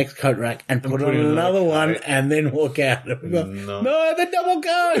stop at the next coat rack and put on another one, and then walk out. And we go, no, the double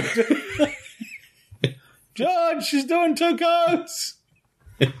coat! George, she's doing two coats!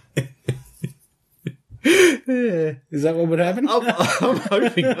 Is that what would happen? I'm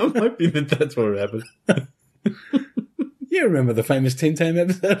hoping that that's what would happen. You remember the famous Tim Tam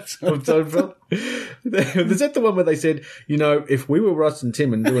episode of Seinfeld? Is that the one where they said, if we were Ross and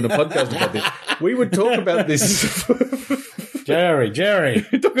Tim and doing a podcast about this, we would talk about this. Jerry.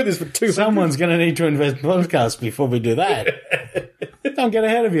 Talk about this for 200. Someone's going to need to invest podcasts before we do that. Don't get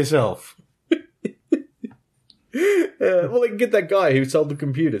ahead of yourself. Well, they can get that guy who sold the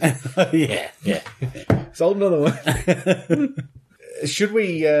computers. Yeah. Sold another one. Should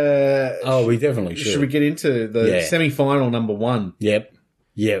we? We definitely should. Should we get into the semi-final number one? Yep.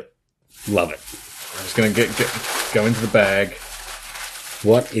 Love it. I'm just going to go into the bag.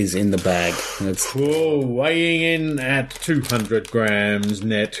 What is in the bag? Weighing in at 200 grams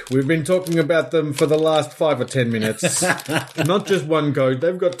net. We've been talking about them for the last 5 or 10 minutes. Not just one coat.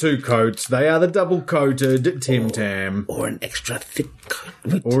 They've got two coats. They are the double-coated Tim Tam. Or an extra thick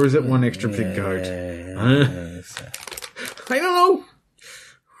coat. Or is it one extra thick coat? I don't know.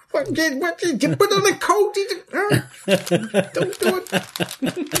 What did you put on a coat? Don't do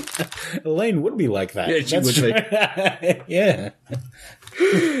it. Elaine would be like that. Yeah, she would be. Yeah.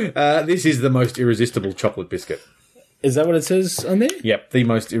 This is the most irresistible chocolate biscuit. Is that what it says on there? Yep, the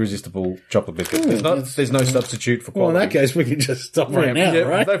most irresistible chocolate biscuit. There's no substitute for quality. Well, in that case, we can just stop right now,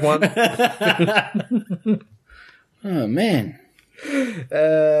 right? They've won. Oh, man.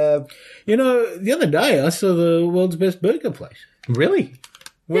 The other day I saw the world's best burger place. Really?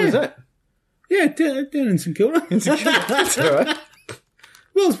 Where was that? Yeah, down in St Kilda. That's all right.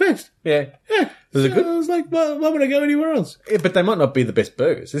 World's best. Yeah. Was it good? I was like, why would I go anywhere else? Yeah, but they might not be the best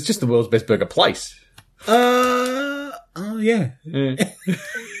burgers. It's just the world's best burger place. Yeah. Maybe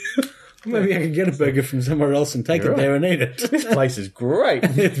I could get a burger from somewhere else and take it there and eat it. This place is great.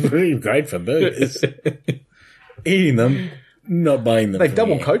 It's really great for burgers. Eating them, not buying them. They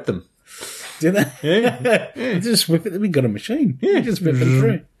double coat them. Do they? Yeah. Just whip it. We got a machine. Yeah, just whip it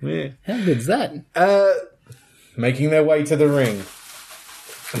through. Yeah. How good's that? Making their way to the ring.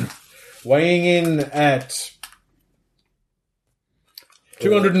 Weighing in at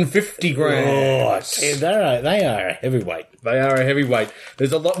 250 grams. Oh, they are a heavyweight. They are a heavyweight.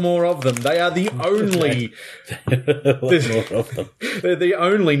 There's a lot more of them. They are the only... More of them. They're the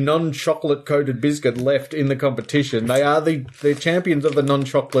only non-chocolate coated biscuit left in the competition. They are the champions of the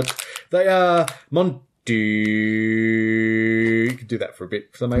non-chocolate. They are You could do that for a bit.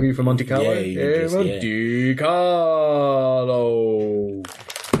 So maybe for Monte Carlo? Monte Carlo.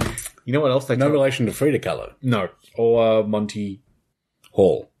 You know what else they No relation to Frida Kahlo. No. Or Monty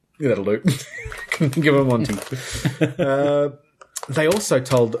Hall. Yeah, that'll do. Give him Monty. They also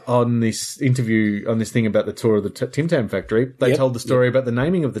told on this interview, on this thing about the tour of the Tim Tam factory, they told the story about the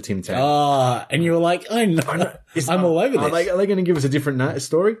naming of the Tim Tam. And you were like, I know. I'm all over this. Are they going to give us a different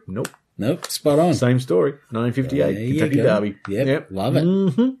story? Nope. Nope, spot on. Same story. 1958, Kentucky Derby. Yep, love it.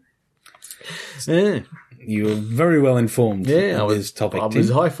 Mm-hmm. Yeah. You were very well informed on this topic, I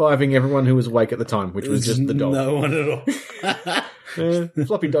was high-fiving everyone who was awake at the time, which was just the dog. No one at all.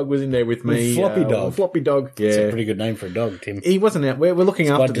 Floppy Dog was in there with me. Floppy Dog. Floppy Dog, yeah. It's a pretty good name for a dog, Tim. He wasn't out. We're looking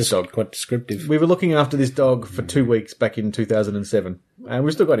after this dog. Quite descriptive. We were looking after this dog for 2 weeks back in 2007, and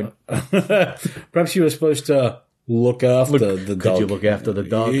we've still got him. Perhaps you were supposed to look after the dog. Could you look after the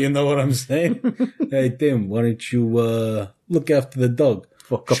dog? You know what I'm saying? Hey, Tim, why don't you look after the dog?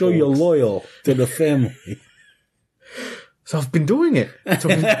 Show you're loyal to the family. So I've been doing it.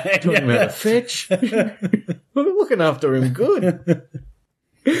 Talking about the fetch. We're looking after him good.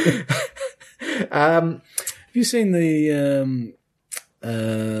 Have you seen the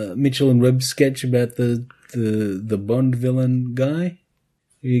Mitchell and Webb sketch about the Bond villain guy?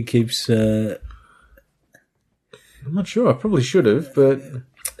 He keeps... I'm not sure. I probably should have, but...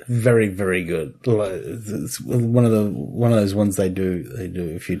 Very, very good. It's one of those ones they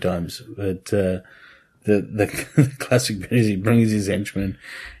do a few times. But the classic bit is he brings his henchman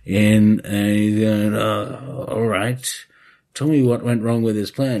in and he's going, all right, tell me what went wrong with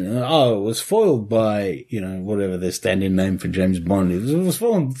his plan. It was foiled by, whatever their stand-in name for James Bond is. It was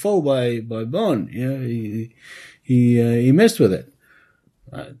foiled by Bond. He messed with it.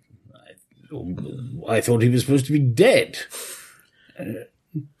 I thought he was supposed to be dead.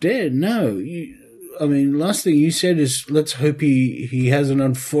 Dead? No. Last thing you said is, let's hope he has an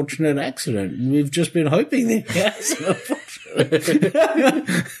unfortunate accident. We've just been hoping that he has an unfortunate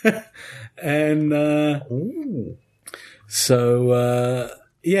accident. And, so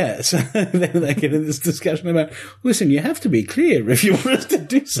then they get in this discussion about, listen, you have to be clear if you want us to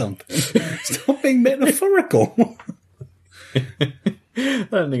do something. Stop being metaphorical. I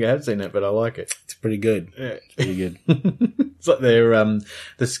don't think I have seen it, but I like it. It's pretty good. Yeah. It's pretty good. It's like their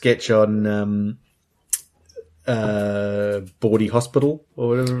the sketch on Bawdy Hospital or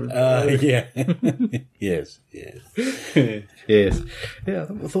whatever. Yeah. Yes. Yes. Yeah,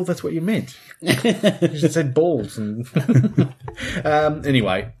 I thought that's what you meant. You just said balls. And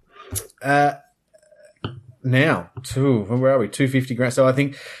anyway, now where are we? 250 grams. So I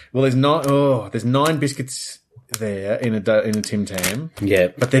think there's 9 biscuits there in a Tim Tam. Yeah.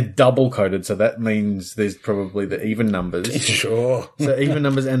 But they're double coated, so that means there's probably the even numbers. Sure. So even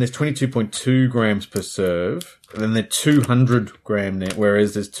numbers, and there's 22.2 grams per serve. And then they're 200 gram net,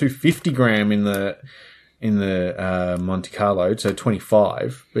 whereas there's 250 gram in the Monte Carlo, so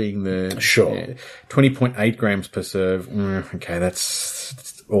 25 being the... Sure. 20.8 grams per serve. Okay,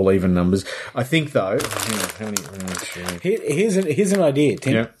 that's all even numbers. I think, though... How many... Here's an idea,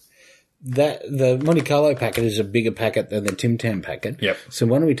 Tim. Yeah. That the Monte Carlo packet is a bigger packet than the Tim Tam packet. Yep. So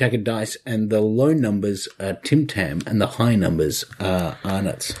why don't we take a dice, and the low numbers are Tim Tam, and the high numbers are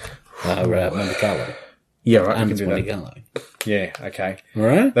Arnott's, Monte Carlo. Yeah, right. Arnott's Monte Carlo. Yeah, okay. All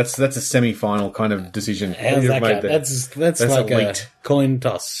right. That's a semi-final kind of decision. How's that go? That's like elite. A coin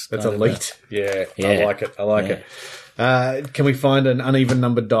toss. That's elite. Yeah, I like it. Can we find an uneven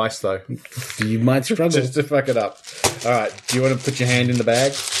numbered dice, though? You might struggle. Just to fuck it up. All right. Do you want to put your hand in the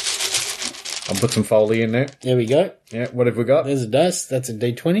bag? I'll put some Foley in there. There we go. Yeah, what have we got? There's a dice. That's a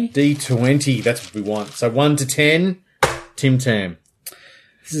D20. D20. That's what we want. So 1 to 10, Tim Tam.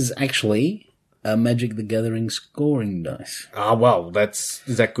 This is actually a Magic the Gathering scoring dice. Well,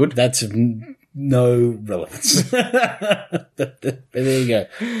 is that good? That's no relevance. But there you go.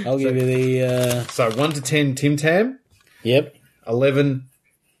 I'll give you the... So 1 to 10, Tim Tam. Yep. 11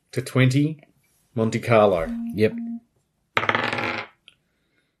 to 20, Monte Carlo. Yep.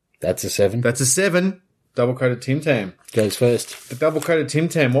 That's a 7. That's a 7. Double-coated Tim Tam. Goes first. The double-coated Tim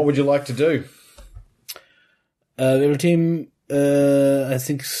Tam, what would you like to do? Little Tim, I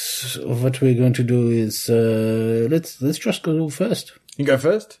think what we're going to do is, let's just go first. You go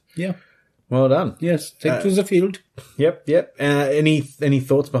first? Yeah. Well done. Yes, take to the field. Yep. Any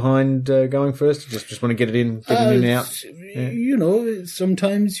thoughts behind going first? Just want to get it in and out. You know,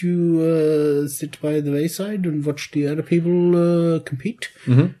 sometimes you sit by the wayside and watch the other people compete,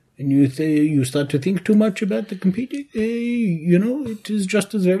 and you start to think too much about the competing. You know, it is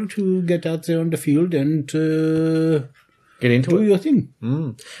just as well to get out there on the field and get into do your thing.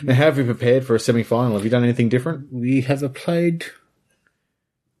 Now, how have you prepared for a semi-final? Have you done anything different? We have applied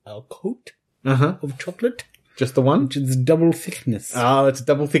our coat of chocolate. Just the one? Which is double thickness. Oh, it's a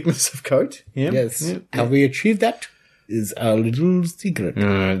double thickness of coat. Yeah. Yes. Yeah. How we achieve that is our little secret.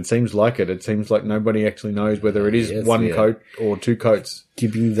 It seems like it. It seems like nobody actually knows whether it is one coat or two coats.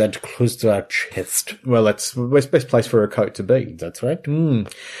 Keeping that close to our chest. Well, that's the best place for a coat to be. That's right.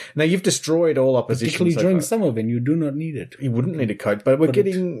 Now, you've destrored all opposition. Particularly during summer when you do not need it. You wouldn't need a coat, but now's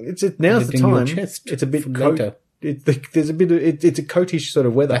the time. It's a bit coat. There's a bit of it's a coatish sort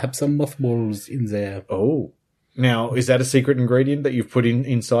of weather. Perhaps some mothballs in there. Oh, now is that a secret ingredient that you've put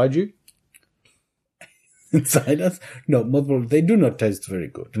inside you? Inside us? No, mothballs. They do not taste very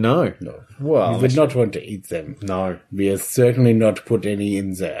good. No. Well, we would not want to eat them. No, we have certainly not put any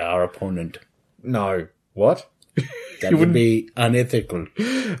in our opponent. No. What? That would be unethical.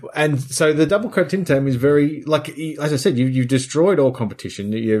 And so the double coat Tim Tam is very, like, as I said, you've destroyed all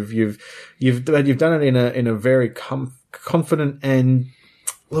competition. You've done it in a very confident, and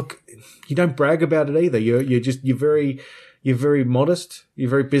look, you don't brag about it either. You're very modest. You're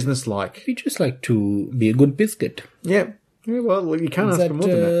very businesslike. We just like to be a good biscuit. Yeah. Yeah, well, you can't ask for more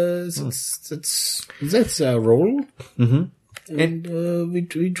than that. That's our role. Mm-hmm. And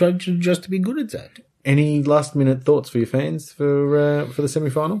we try to just be good at that. Any last-minute thoughts for your fans for the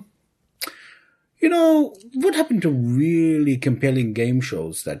semi-final? You know, what happened to really compelling game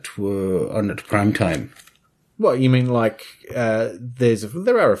shows that were on at prime time? Well, you mean like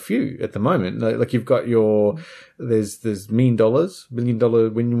there are a few at the moment. Like you've got there's $1 million, $1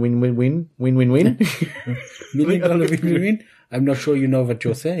 million win. $1 million win. I'm not sure you know what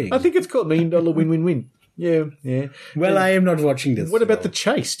you're saying. I think it's called $1 million win. Yeah. Well, I am not watching this. What about The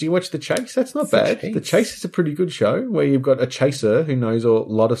Chase? Do you watch The Chase? That's not bad. The Chase is a pretty good show where you've got a chaser who knows a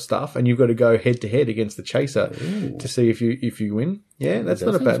lot of stuff, and you've got to go head to head against the chaser to see if you win. Yeah, that's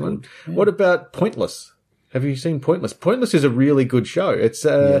not a bad one. Yeah. What about Pointless? Have you seen Pointless? Pointless is a really good show. It's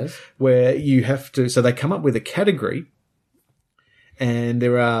where you have to. So they come up with a category, and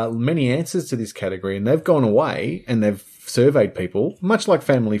there are many answers to this category, and they've gone away and they've surveyed people, much like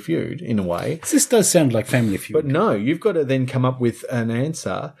Family Feud in a way. This does sound like Family Feud. But no, you've got to then come up with an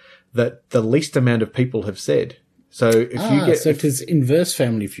answer that the least amount of people have said. So it is inverse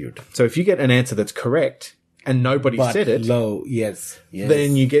Family Feud. So if you get an answer that's correct and nobody said it, yes,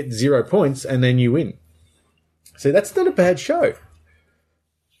 then you get 0 points and then you win. See, that's not a bad show.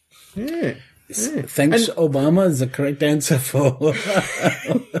 Yeah. Thanks, Obama is the correct answer for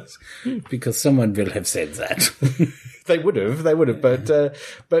because someone will have said that. They would have,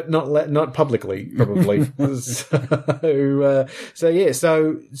 but not publicly, probably.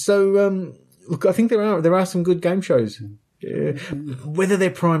 Look, I think there are some good game shows. Whether they're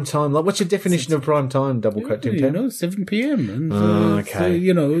prime time, like what's your definition of prime time? Double Coat Tim Tam? 7 p.m. And, okay.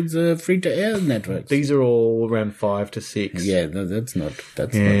 It's a free to air network. These are all around 5 to 6. Yeah, that's not.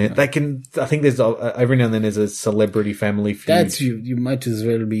 They can. I think there's every now and then there's a Celebrity Family Feud. That's you might as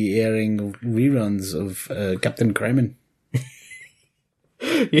well be airing reruns of Captain Kramen.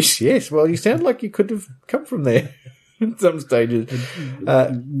 Yes. Well, you sound like you could have come from there in some stages.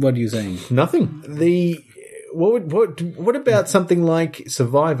 What are you saying? Nothing. What about something like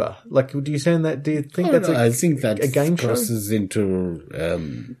Survivor? Like, do you think that's I think that a game show? Crosses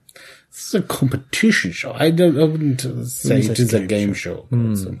into it's a competition show. I wouldn't say it is a game show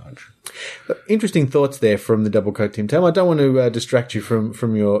so much. Interesting thoughts there from the Double Coat Tim Tam. I don't want to distract you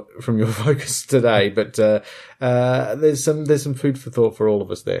from your focus today, but there's some food for thought for all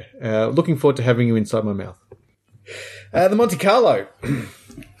of us there. Looking forward to having you inside my mouth. The Monte Carlo.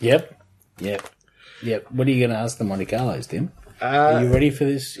 Yep. What are you going to ask the Monte Carlos, Tim? Are you ready for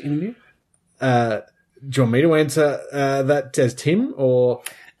this interview? Do you want me to answer that as Tim, or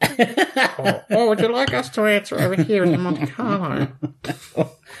would you like us to answer over here in the Monte Carlo?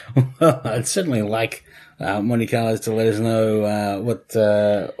 Well, I'd certainly like Monte Carlos to let us know what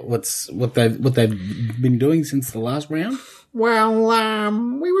they've been doing since the last round. Well,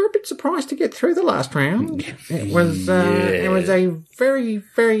 we were a bit surprised to get through the last round. It was a very,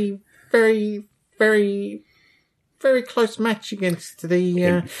 very, very, very, very close match against our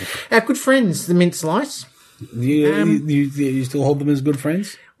good friends, the Mint Slice. You still hold them as good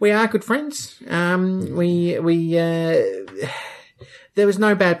friends? We are good friends. there was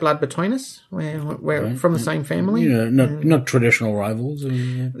no bad blood between us. We're from the same family. Not traditional rivals.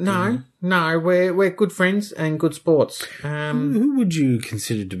 No, we're good friends and good sports. Who would you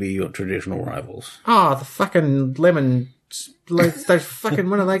consider to be your traditional rivals? Oh, the fucking lemon, those fucking,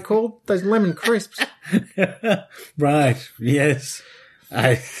 what are they called? Those lemon crisps. Right, yes.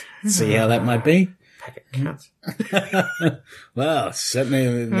 I see how that might be. Packet cunts. Well,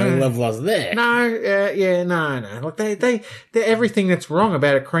 certainly no love lost there. No. Look, they're everything that's wrong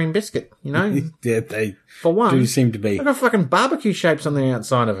about a cream biscuit, Yeah, they For one, do seem to be. they've got fucking barbecue shapes on the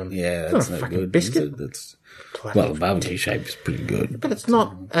outside of them. Yeah, It's that's not a no fucking good. biscuit. Well, the barbecue shape is pretty good. But it's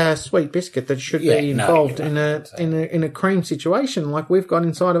not a sweet biscuit that should Yeah, be no, involved you're in a cream situation like we've got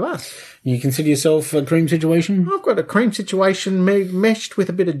inside of us. You consider yourself a cream situation? I've got a cream situation meshed with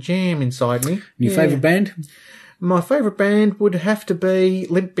a bit of jam inside me. Your favourite band? My favourite band would have to be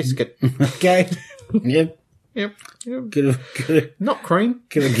Limp Bizkit. Okay. Yep. Yep. Could Not cream.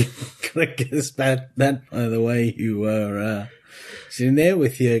 I guess that by the way you were sitting there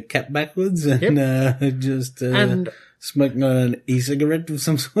with your cap backwards and just smoking on an e-cigarette of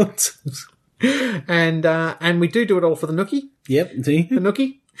some sort. And we do it all for the nookie. Yep. See? The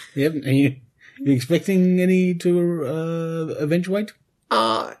nookie. Yep. Are you expecting any to eventuate?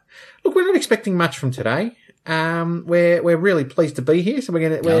 Look, we're not expecting much from today. We're really pleased to be here. So we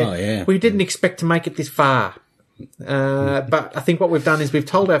didn't expect to make it this far. But I think what we've done is we've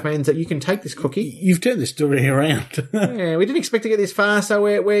told our fans that you can take this cookie. You've turned the story around. Yeah, we didn't expect to get this far, so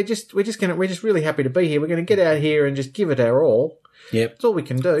we're just really happy to be here. We're going to get out here and just give it our all. Yep. That's all we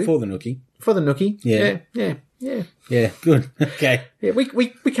can do For the nookie. for the nookie. Yeah. Yeah. Good. Okay. Yeah, we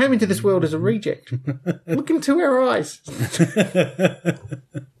came into this world as a reject. Look into our eyes.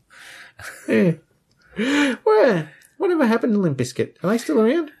 Yeah. Whatever happened to Limp Bizkit? Are they still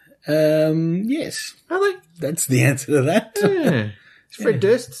around? Yes. Are they? That's the answer to that. Yeah. Is Fred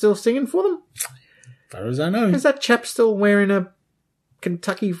Durst still singing for them? As far as I know. Is that chap still wearing a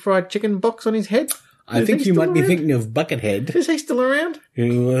Kentucky Fried Chicken box on his head? I think you might be thinking of Buckethead, Is he still around?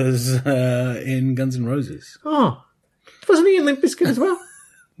 who was in Guns N' Roses. Oh. Wasn't he in Limp Bizkit as well?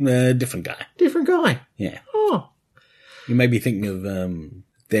 Different guy. Different guy. Yeah. Oh. You may be thinking of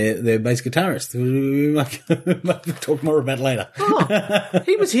their bass guitarist, who we might talk more about later. Oh.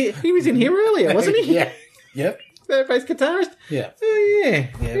 He was here. He was in here earlier, wasn't he? Yeah. Yep. The bass guitarist? Yeah.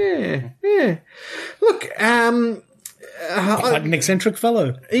 Oh, yeah. Look, Quite an eccentric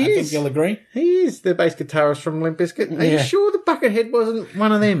fellow. I is. think you'll agree. he is the bass guitarist from Limp Bizkit. Are you Yeah. sure the Buckethead wasn't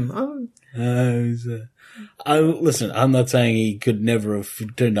one of them? Listen, I'm not saying he could never have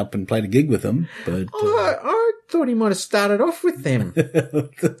turned up and played a gig with them, but I thought he might have started off with them. I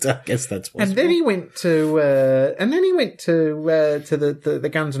guess that's possible. And then he went to the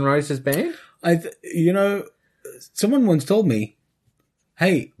Guns N' Roses band. Someone once told me,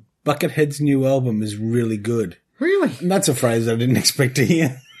 "Hey, Buckethead's new album is really good." Really? And that's a phrase I didn't expect to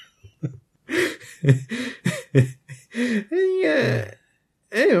hear.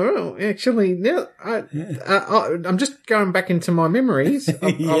 Well, actually, now I'm just going back into my memories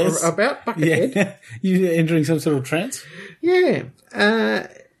Yes. about Buckethead. Yeah, you entering some sort of trance? Yeah,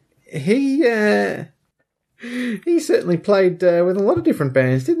 he certainly played with a lot of different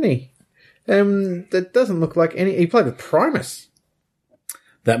bands, didn't he? That doesn't look like any. He played with Primus.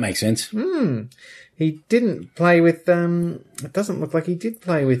 That makes sense. He didn't play with. It doesn't look like he did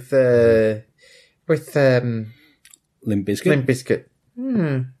play with Limp Bizkit. Limp Bizkit.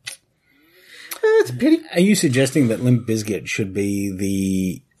 That's a pity. Are you suggesting that Limp Bizkit should be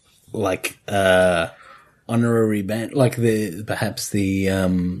the honorary band, like the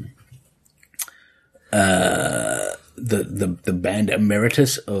band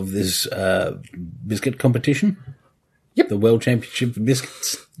emeritus of this biscuit competition? Yep. The World Championship of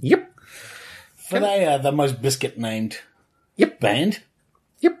Biscuits. Yep. For they are the most biscuit named band.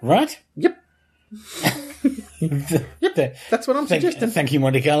 Yep. Right? Yep. That's what I'm suggesting. Thank you,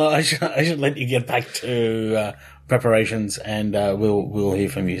 Monte Carlo. I should let you get back to preparations, and we'll hear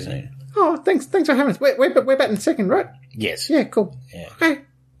from you soon. Oh, thanks for having us. We're batting second, right? Yes. Yeah, cool. Yeah. Okay,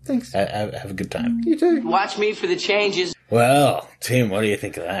 thanks. Have a good time. You too. Watch me for the changes. Well, Tim, what do you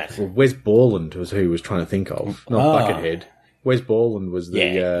think of that? Well, Wes Borland was who he was trying to think of, not Buckethead. Wes Borland was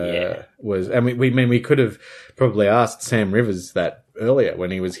was, and we could have probably asked Sam Rivers that earlier when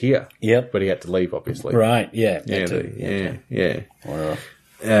he was here. Yep. But he had to leave, obviously. Right, yeah. Yeah. Well,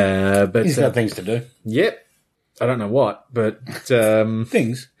 But he's got things to do. Yep. I don't know what, but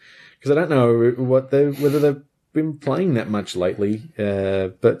Things. because I don't know whether they've been playing that much lately.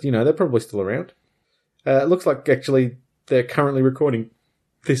 But they're probably still around. It looks like actually they're currently recording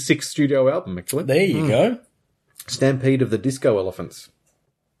their 6th studio album. Actually, There you go. Stampede of the Disco Elephants.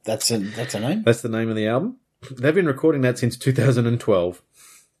 That's a name? That's the name of the album. They've been recording that since 2012.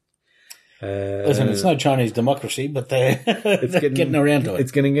 Listen, it's no Chinese democracy, but they're getting around to it.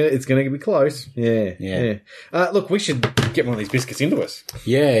 It's going to be close. Yeah. Look, we should get one of these biscuits into us.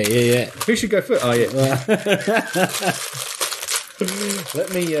 Yeah. Who should go first? Oh, yeah.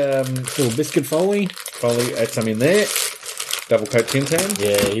 Let me... little biscuit Foley, add some in there. Double coat Tin Tan.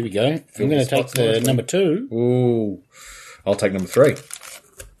 Yeah, here we go. I'm going to take the number 2. Ooh. I'll take number 3.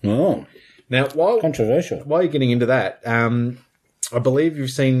 Oh. Now, controversial. While you're getting into that, I believe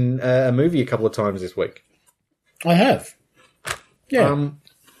you've seen a movie a couple of times this week. I have. Yeah.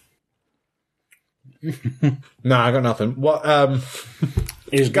 No, I got nothing. What?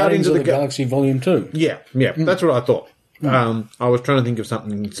 Is Guardians of the Galaxy Volume 2? Yeah, that's what I thought. I was trying to think of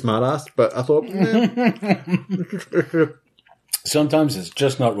something smart-ass, but I thought... Sometimes it's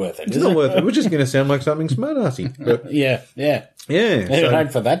just not worth it. It's not worth it. We're just going to sound like something smart-assy. But, yeah. So,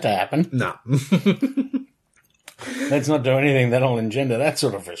 hard for that to happen. No. Let's not do anything that'll engender that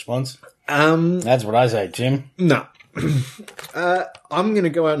sort of response. That's what I say, Jim. No. I'm going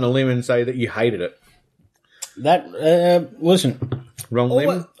to go out on a limb and say that you hated it. That wasn't. Wrong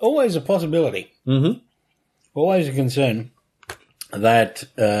limb? Always a possibility. Mm-hmm. Always a concern that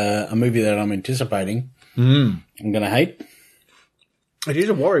a movie that I'm anticipating I'm going to hate. It is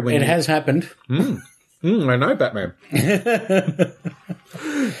a worry when it has happened. I know, Batman.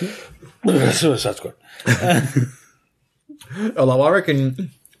 Suicide Squad. Although I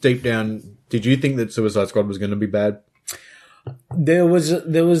reckon deep down, did you think that Suicide Squad was going to be bad? There was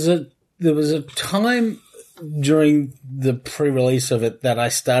a time during the pre-release of it that I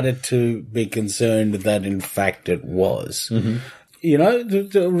started to be concerned that in fact it was. Mm-hmm. You know,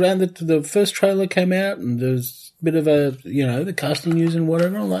 around the first trailer came out and there's a bit of the casting news and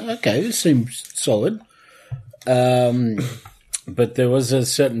whatever. I'm like, okay, this seems solid. But there was a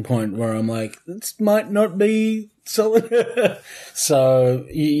certain point where I'm like, this might not be solid. So,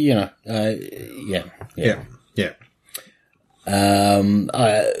 yeah.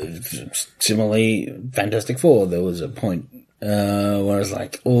 Similarly, Fantastic Four, there was a point where I was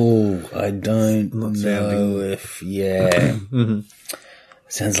like, oh, I don't know if,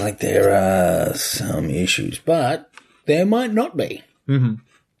 sounds like there are some issues, but there might not be. Mm-hmm.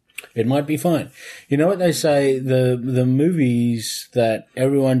 It might be fine. You know what they say, the movies that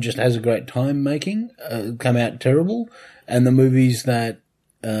everyone just has a great time making come out terrible, and the movies that,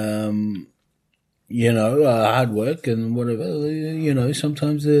 hard work and whatever,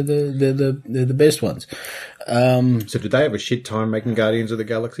 sometimes they're the best ones. So did they have a shit time making Guardians of the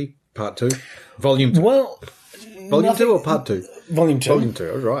Galaxy Part 2? Volume 2? Well, Volume 2 or Part 2? Volume 2. Volume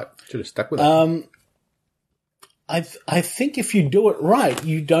 2, all right. Should have stuck with it. I think if you do it right,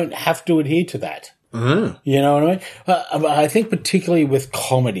 you don't have to adhere to that. Uh-huh. You know what I mean? I think particularly with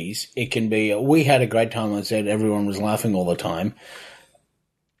comedies, it can be, we had a great time on set, everyone was laughing all the time.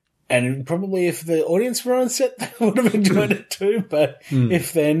 And probably if the audience were on set, they would have enjoyed it too. But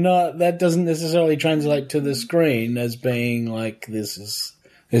if they're not, that doesn't necessarily translate to the screen as being like, this is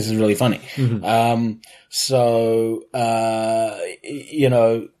really funny. Mm-hmm.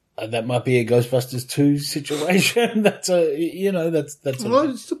 That might be a Ghostbusters 2 situation.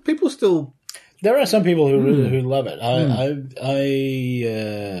 People still. There are some people who love it. I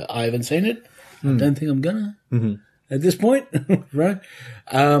haven't seen it. I don't think I'm gonna at this point, right?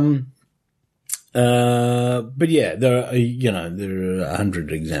 But yeah, there are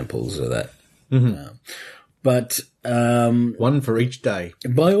 100 examples of that. Mm-hmm. But one for each day.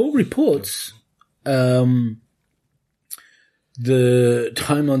 By all reports, the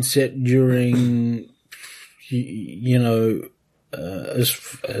time on set during,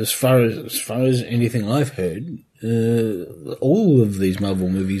 as far as anything I've heard, all of these Marvel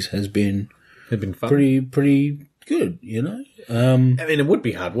movies have been fun. Pretty good, I mean, it would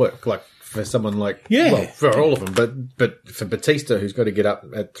be hard work, like for someone like, for all of them, but for Batista, who's got to get up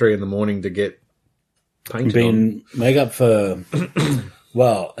at 3 a.m. to get painted on. Makeup for,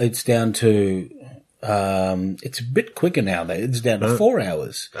 well, it's down to, it's a bit quicker now. It's down to 4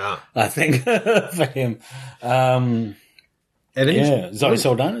 hours, I think, for him. Zoe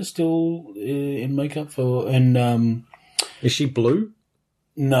Saldana is still in makeup is she blue?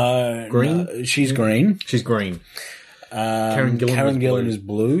 No. Green? No, she's green. She's green. Karen Gillan is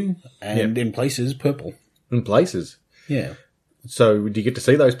blue and in places purple. In places? Yeah. So do you get to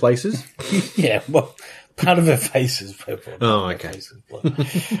see those places? Yeah, well, part of her face is purple. Oh, okay.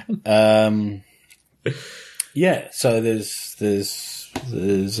 Yeah, so there's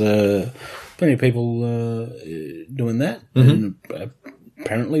plenty of people doing that, and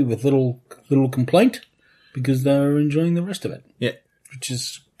apparently with little complaint. because they're enjoying the rest of it, Yeah. which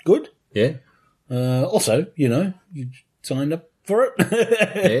is good. Yeah. Also, you signed up for it.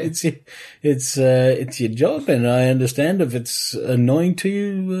 It's your job, and I understand if it's annoying to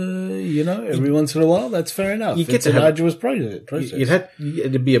you, every once in a while, that's fair enough. You get It's to an have arduous process.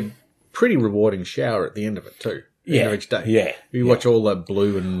 It'd be a pretty rewarding shower at the end of it too. Each day. Yeah. You watch all that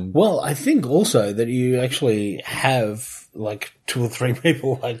blue and... Well, I think also that you actually have like 2 or 3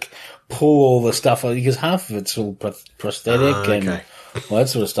 people like pull all the stuff out, because half of it's all prosthetic and all that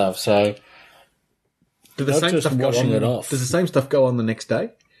sort of stuff. So Does the same stuff washing go on, it off. Does the same stuff go on the next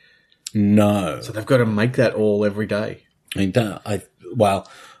day? No. So they've got to make that all every day. I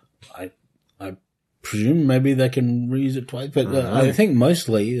presume maybe they can reuse it twice, but I think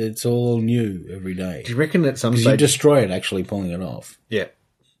mostly it's all new every day. Do you reckon at some You stage... destroy it actually pulling it off. Yeah.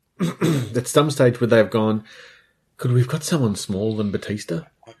 At some stage where they've gone, could we've got someone smaller than Batista?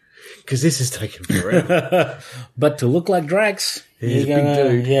 Because this is taking forever. But to look like Drax, He's a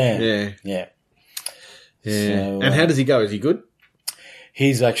big dude. Yeah. So, and how does he go? Is he good?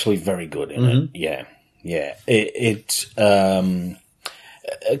 He's actually very good in it. Yeah. It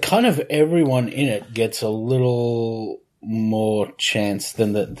kind of everyone in it gets a little more chance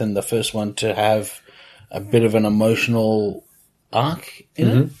than the first one to have a bit of an emotional arc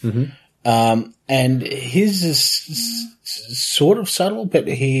in it. And his is sort of subtle, but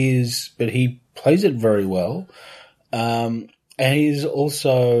he plays it very well. And he's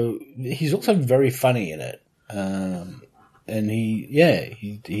also very funny in it. And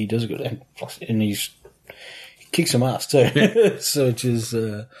he does good. And he kicks some ass too. So which is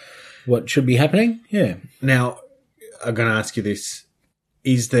what should be happening. Yeah. Now, I'm going to ask you this.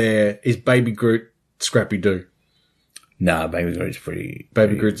 Is Baby Groot Scrappy Doo? No, Baby Groot's pretty...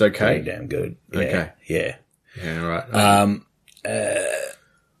 Baby Groot's okay? Pretty damn good. Yeah, Okay. Yeah. Yeah, right.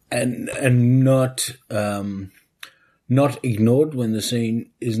 And not ignored when the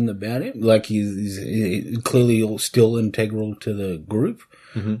scene isn't about him. Like he's clearly still integral to the group.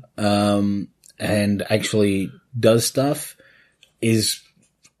 And actually does stuff, is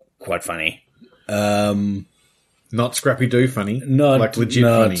quite funny. Not Scrappy Doo funny? Not like legit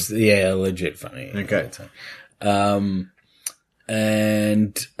funny? Yeah, legit funny. Okay.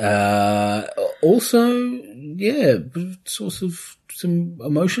 And also, yeah, source of some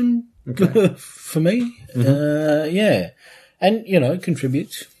emotion for me. Yeah. And,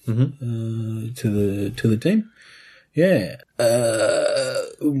 contributes to the team. Yeah.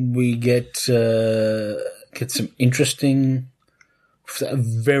 We get some a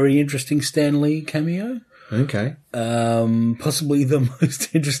very interesting Stan Lee cameo. Okay. Possibly the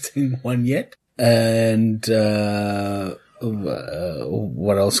most interesting one yet. And,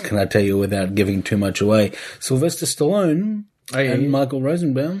 what else can I tell you without giving too much away? Sylvester Stallone and Michael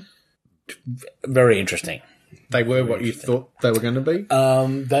Rosenbaum. Very interesting. They were what you thought they were going to be?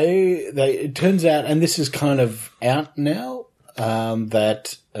 It turns out, and this is kind of out now,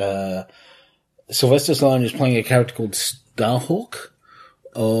 that Sylvester Stallone is playing a character called Starhawk,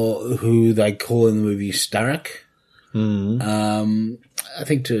 or who they call in the movie Starrock. I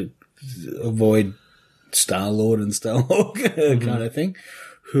think to avoid Star-Lord and Starhawk kind of thing,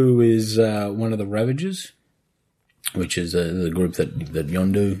 who is one of the Ravagers, which is the group that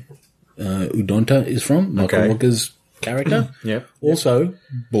Yondu Udonta is from, Michael Walker's character. Yep. Also,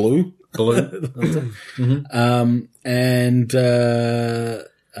 Blue. And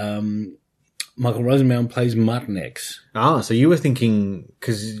Michael Rosenbaum plays Martin X. Ah, so you were thinking,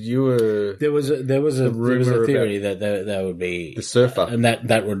 because you were... There was a theory that would be the surfer, and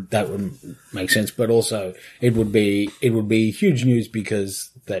that would make sense. But also, it would be huge news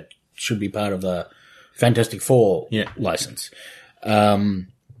because that should be part of the Fantastic Four license.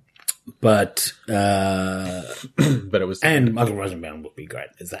 But it was, and Michael Rosenbaum would be great.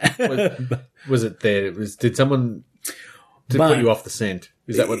 Is that was it there? Did someone put you off the scent?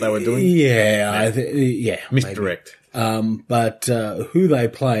 Is that what they were doing? Yeah, misdirect. But who they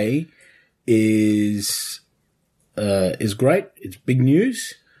play is great. It's big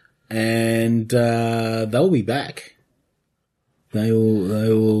news, and they'll be back. They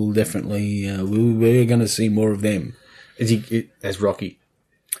will definitely. We're going to see more of them. Is he as Rocky?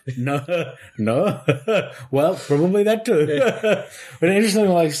 No. Well, probably that too. Yeah. But interestingly,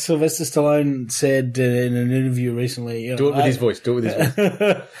 like Sylvester Stallone said in an interview recently, do it with his voice. He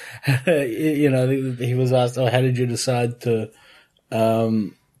was asked, how did you decide to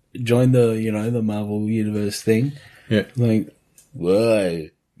join the Marvel Universe thing? Yeah. Like, well,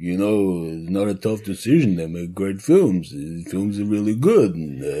 it's not a tough decision. They make great films. The films are really good,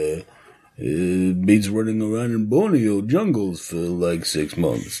 and it beats running around in Borneo jungles for like 6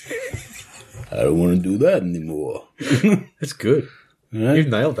 months. I don't want to do that anymore. That's good. Right? You've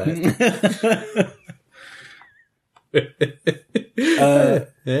nailed that.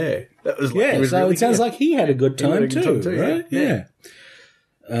 Yeah, that was. Yeah, so really it sounds good. like he had a good time, had a good too, time too, right? yeah.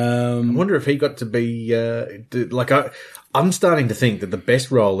 I wonder if he got to be I'm starting to think that the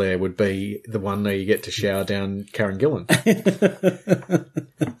best role there would be the one where you get to shower down Karen Gillan.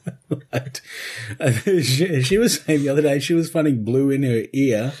 She was saying the other day she was finding blue in her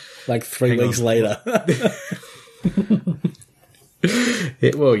ear like 3 weeks later.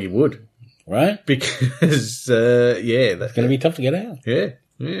 Yeah, well, you would. Right? Because, yeah. That's Going to be tough to get out. Yeah.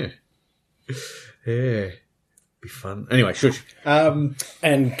 Be fun. Anyway, shush.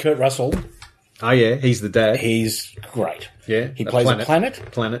 And Kurt Russell, Oh, yeah, he's the dad. he's great. Yeah. He plays a planet.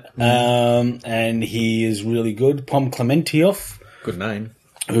 Planet. And he is really good. Pom Klementieff, Good name.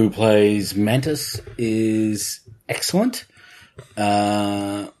 who plays Mantis, is excellent.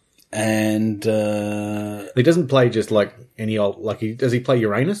 And He doesn't play just like any old, does he play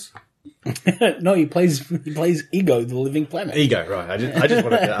Uranus? no, he plays Ego, the living planet. Ego, right. I just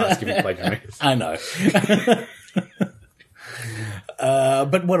wanted to ask if he played Uranus. I know.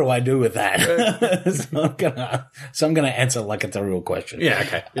 But what do I do with that? so I'm gonna answer like it's a real question. Yeah,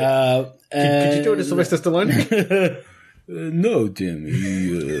 okay. Yeah. Could you do it to Sylvester Stallone? No, Tim.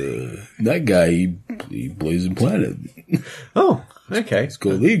 That guy, he plays a planet. Oh, okay. It's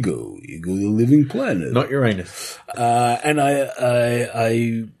called Ego. Ego, the living planet. Not Uranus. And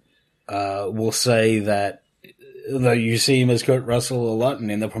I will say that though you see him as Kurt Russell a lot,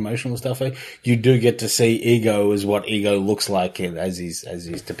 and in the promotional stuff, you do get to see Ego as what Ego looks like as he's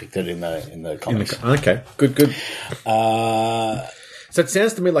depicted in the comics. Okay, good. Uh, So it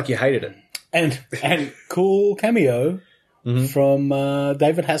sounds to me like you hated it. and cool cameo from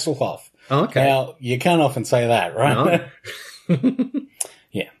David Hasselhoff. Oh, okay. Now you can't often say that, right? No.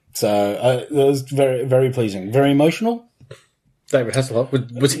 Yeah. So it was very, very pleasing, very emotional. David Hasselhoff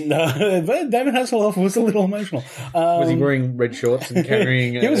was he David Hasselhoff was a little emotional. was he wearing red shorts and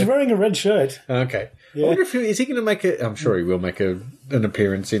carrying? He was wearing a red shirt. Okay. Yeah. I wonder if is he going to make a? I'm sure he will make an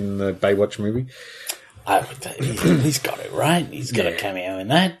appearance in the Baywatch movie. He's got it right. He's got a cameo in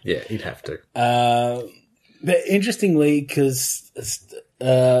that. Yeah, he'd have to. But interestingly, because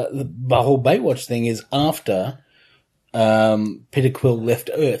the whole Baywatch thing is after Peter Quill left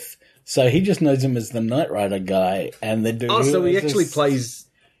Earth. So he just knows him as the Knight Rider guy, and the dude. Oh, so he actually plays.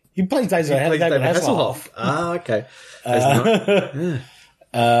 He plays David Hasselhoff. Ah, okay.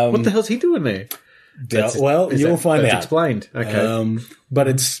 What the hell's he doing there? You'll find out. Explained. Okay. But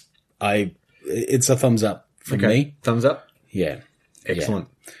it's a thumbs up from me. Thumbs up. Yeah. Excellent.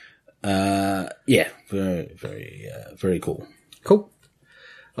 Yeah. Very, very, very cool. Cool.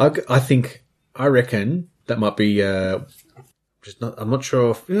 I reckon that might be. I'm not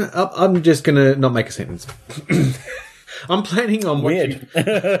sure. I'm just gonna not make a sentence. I'm planning on watching.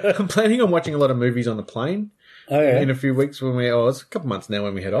 I'm planning on watching a lot of movies on the plane. Oh, yeah. In a few weeks it's a couple months now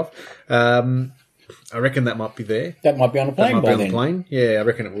when we head off. I reckon that might be there. That might be on a plane. That might be on the plane. Yeah, I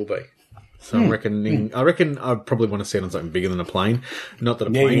reckon it will be. So I'm reckoning. I reckon I probably want to see it on something bigger than a plane. Not that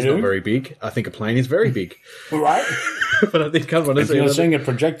a plane's not very big. I think a plane is very big. Right. But I think I want to if see. You're seeing it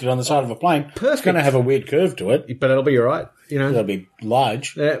projected on the side of a plane. Perfect. It's going to have a weird curve to it. But it'll be all right. It'll be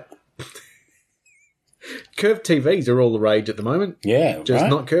large. Yeah. Curved TVs are all the rage at the moment. Yeah, just right?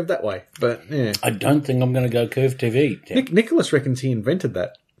 not curved that way. But yeah, I don't think I'm going to go curved TV. Nicholas reckons he invented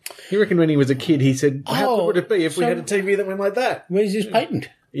that. He reckoned when he was a kid, he said, "How good would it be if we had a TV that went like that?" Where's his patent?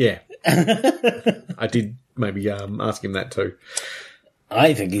 Yeah, I did maybe ask him that too.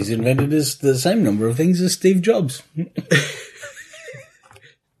 I think he's invented the same number of things as Steve Jobs.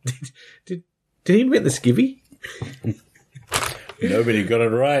 Did he invent the skivvy? Nobody got it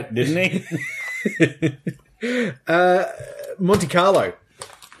right, didn't he? Monte Carlo.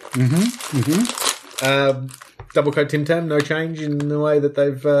 Double Coat Tim Tam, no change in the way that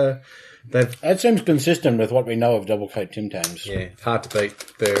they've. That seems consistent with what we know of Double Coat Tim Tams. Yeah, hard to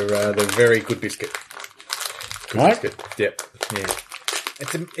beat. They're very good biscuit. Good right? biscuit. Yep. Yeah.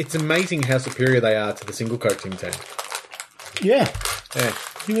 It's amazing how superior they are to the single coat Tim Tam. Yeah. Yeah.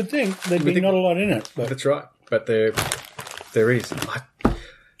 You would think there'd be not a lot in it. But. That's right. But there is.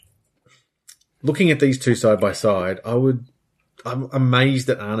 Looking at these two side by side, I'm amazed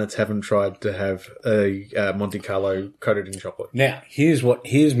that Arnott's haven't tried to have a Monte Carlo coated in chocolate. Now, here's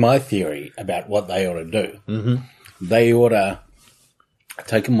my theory about what they ought to do. Mm-hmm. They ought to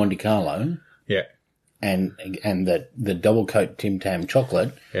take a Monte Carlo, yeah, and the double coat Tim Tam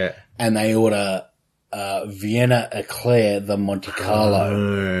chocolate, yeah, and they ought to Vienna Eclair the Monte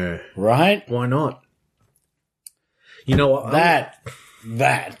Carlo, right? Why not? You know what? That.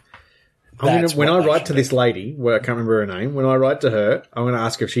 When I write to this lady, where I can't remember her name, when I write to her, I'm going to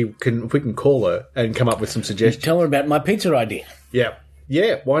ask if we can call her and come up with some suggestions. Tell her about my pizza idea. Yeah.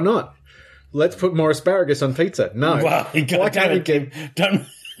 Yeah, why not? Let's put more asparagus on pizza. No. Well, Why can't we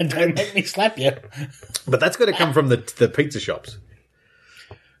don't make me slap you. But that's got to come from the pizza shops.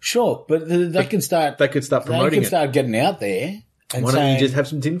 Sure, but they can start. They could start promoting it. They can start getting out there. And why don't you just have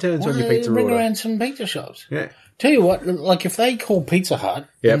some Tim Tams on your pizza order? Bring around some pizza shops. Yeah. Tell you what, like if they call Pizza Hut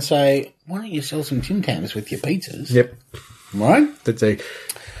Yep. and say, "Why don't you sell some Tim Tams with your pizzas?" Yep. Right. That's a.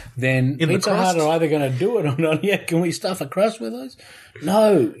 Then In the Pizza crust? Hut are either going to do it or not. Yeah, can we stuff a crust with those?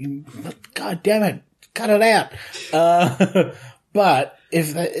 No. God damn it. Cut it out. But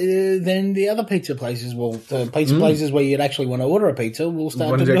if then the other pizza places places where you'd actually want to order a pizza will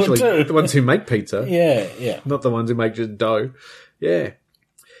start to do it too. The ones who make pizza. Yeah. Not the ones who make just dough. Yeah.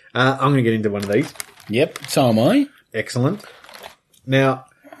 I'm going to get into one of these. Yep, so am I. Excellent. Now,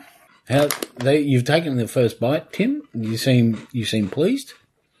 You've taken the first bite, Tim. You seem pleased.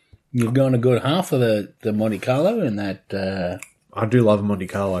 You've gone a good half of the Monte Carlo and that. I do love a Monte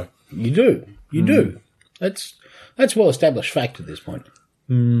Carlo. You do. You do. That's well established fact at this point.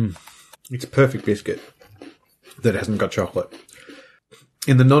 It's a perfect biscuit that hasn't got chocolate.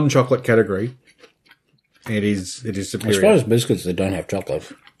 In the non-chocolate category, it is superior. As far as biscuits that don't have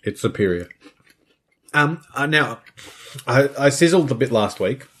chocolate, It's superior. Now, I sizzled a bit last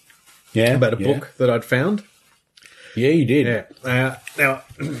week about a book that I'd found. Yeah, you did. Yeah. Now,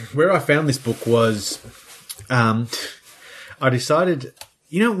 where I found this book was, I decided,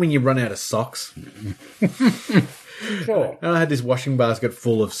 when you run out of socks, Sure. and I had this washing basket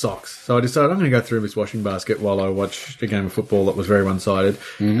full of socks. So I decided I'm going to go through this washing basket while I watch a game of football that was very one-sided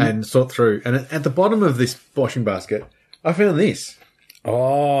and sort through. And at the bottom of this washing basket, I found this.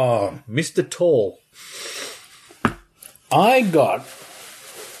 Oh, Mr. Tall. I got,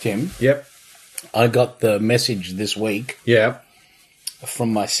 Tim, Yep. I got the message this week Yep.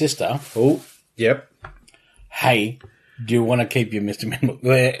 from my sister. Oh, yep. Hey, do you want to keep your Mr. Men book?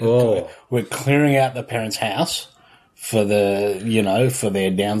 We're clearing out the parents' house for the, for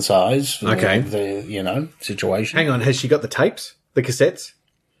their downsize. For Okay. the situation. Hang on, has she got the tapes? The cassettes?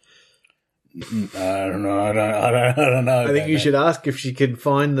 I don't know. I don't know. I think you should ask if she can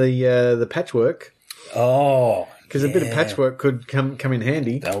find the patchwork, Oh, because a bit of patchwork could come in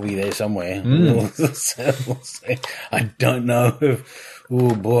handy. they'll be there somewhere. We'll see. I don't know.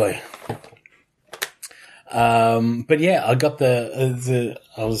 Oh boy. But yeah, I got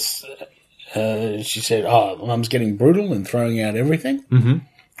she said, "Oh, Mum's getting brutal and throwing out everything." Mm-hmm.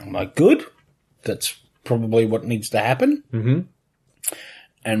 I'm like, "Good. That's probably what needs to happen." Mm-hmm.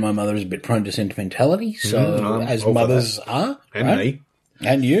 And my mother is a bit prone to sentimentality, so as mothers are, And right? me.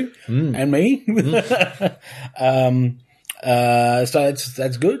 And you, and me. So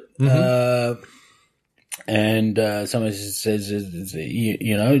that's good. And someone says,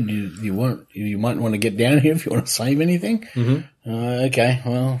 you might want to get down here if you want to save anything. Okay,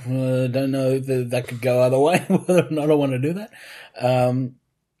 well, don't know that could go either way, whether or not I want to do that. And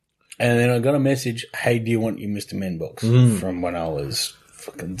then I got a message, hey, do you want your Mr. Men books from when I was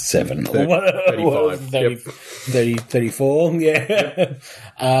fucking 7 or whatever, 34, yeah.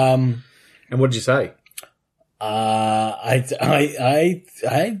 And what did you say? I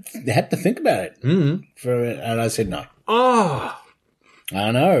had to think about it and I said no. Oh,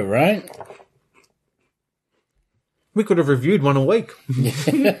 I know, right? we could have reviewed one a week. If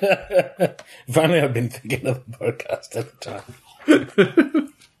only I'd been thinking of the podcast at the time.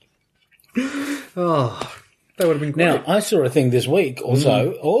 Oh, that would have been great. Now, I saw a thing this week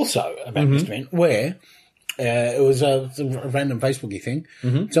also about Mr. Men where it was a random Facebooky thing.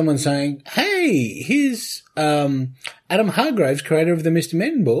 Someone saying, hey, here's Adam Hargraves, creator of the Mr.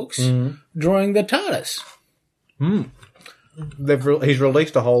 Men books, drawing the TARDIS. He's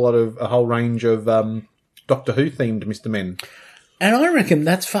released a whole range of Doctor Who themed Mr. Men. And I reckon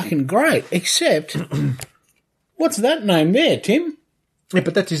that's fucking great, except, what's that name there, Tim? Yeah,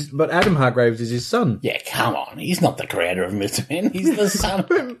 but Adam Hargraves is his son. Yeah, come on. He's not the creator of Mr. Men. He's the son.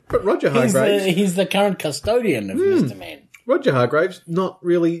 But Roger Hargraves. He's the current custodian of Mr. Men. Roger Hargraves not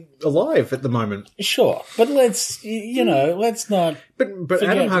really alive at the moment. Sure, but let's not. But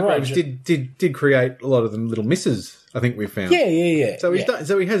Adam Hargraves did create a lot of them little misses. I think we found. Yeah. So he's done,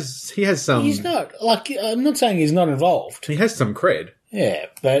 so he has some. He's not I'm not saying he's not involved. He has some cred. Yeah,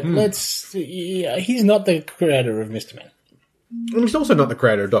 but he's not the creator of Mr. Men. And he's also not the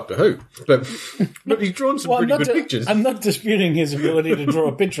creator of Doctor Who, but he's drawn some pretty good pictures. I'm not disputing his ability to draw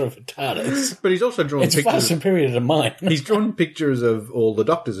a picture of a TARDIS. But he's also drawn It's pictures. far superior to mine. He's drawn pictures of all the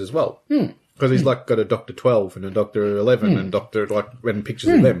Doctors as well. Because he's got a Doctor 12 and a Doctor 11 and pictures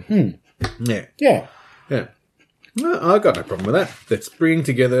of them. Yeah. Yeah. Yeah. No, I got no problem with that. That's bringing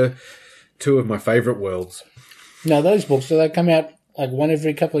together two of my favourite worlds. Now, those books, do they come out like one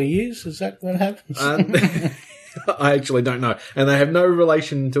every couple of years? Is that what happens? I actually don't know. And they have no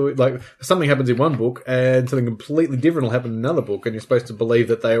relation to it. Like, something happens in one book and something completely different will happen in another book, and you're supposed to believe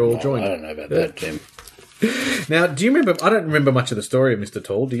that they are all joined. I don't know about that, Tim. Now, do you remember... I don't remember much of the story of Mr.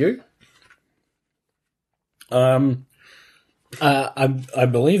 Tall, do you? I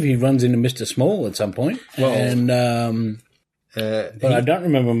believe he runs into Mr. Small at some point, but I don't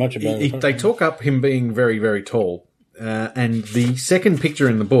remember much about it. They talk up him being very, very tall, and the second picture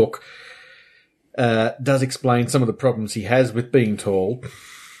in the book does explain some of the problems he has with being tall,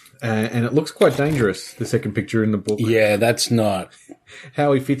 and it looks quite dangerous, the second picture in the book. Yeah, that's not...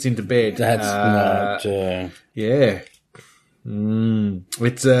 How he fits into bed. That's not... Yeah.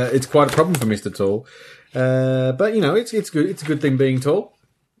 It's quite a problem for Mr. Tall. But, it's good. It's a good thing being tall.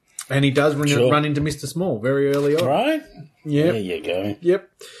 And he does run into Mr. Small very early on. Right? Yeah. There you go. Yep.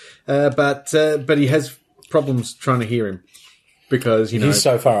 But he has problems trying to hear him because, he's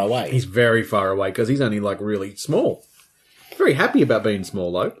so far away. He's very far away because he's only, really small. Very happy about being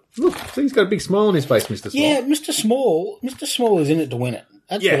small, though. Look, see, he's got a big smile on his face, Mr. Small. Yeah, Mr. Small is in it to win it.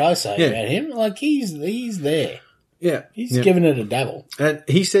 That's what I say about him. Like, he's there. Yeah. He's giving it a dabble. And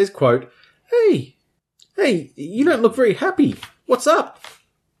he says, quote, Hey, you don't look very happy. What's up?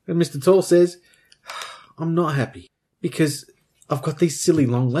 And Mr. Tall says, I'm not happy because I've got these silly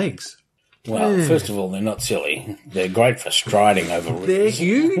long legs. Well, first of all, they're not silly. They're great for striding over rivers. They're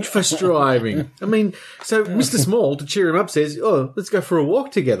huge for striding. I mean, so Mr. Small, to cheer him up, says, let's go for a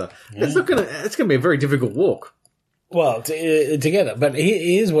walk together. It's gonna be a very difficult walk. Well, together. But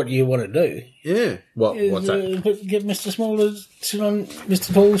here's what you want to do. Yeah. What's that? Get Mr. Small to sit on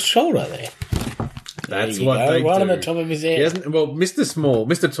Mr. Tall's shoulder there. That's what they do. Right on the top of his head.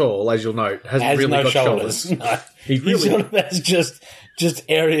 Mr. Tall, as you'll note, has really no got shoulders. No. He sort of has just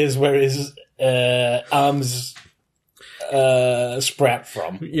areas where his arms sprout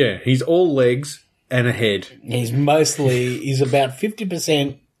from. Yeah, he's all legs and a head. He's about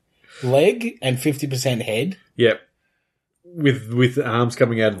 50% leg and 50% head. Yep. With arms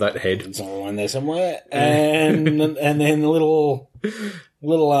coming out of that head. It's all in there somewhere. And then little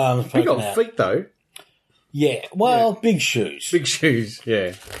arms poking Big old out. feet, though. Yeah, well, big shoes. Big shoes,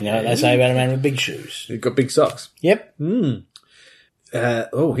 yeah. You know what they say about a man with big shoes. He's got big socks. Yep. Here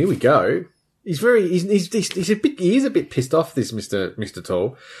we go. He's a bit pissed off, this Mr.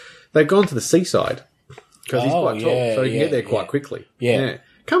 Tall. They've gone to the seaside because he's quite tall, so he can get there quite quickly. Yeah.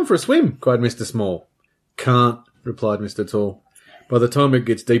 Come for a swim, cried Mr. Small. Can't, replied Mr. Tall. By the time it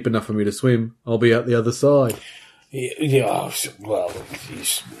gets deep enough for me to swim, I'll be out the other side. Yeah, well,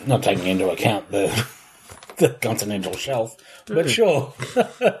 he's not taking into account the continental shelf, but sure.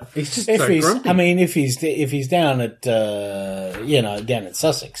 He's just so grumpy. I mean, if he's down at down at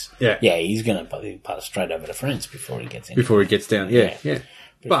Sussex, he's going to pass straight over to France before he gets in. Before he gets down, yeah.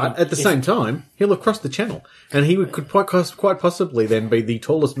 But at the same time, he'll have crossed the channel, and he could quite possibly then be the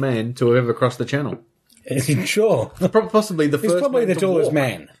tallest man to have ever crossed the channel. Sure, possibly the first. He's probably man the tallest walk.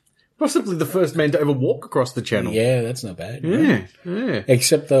 Man. Possibly the first man to ever walk across the channel. Yeah, that's not bad. Yeah.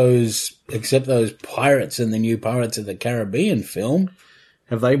 Except those pirates in the new Pirates of the Caribbean film.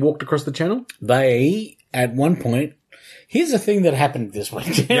 Have they walked across the channel? They, at one point... Here's the thing that happened this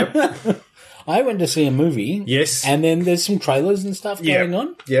week. Yep. I went to see a movie. Yes. And then there's some trailers and stuff going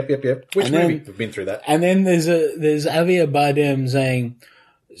on. Yep. Which movie? We've been through that. And then there's Javier Bardem saying,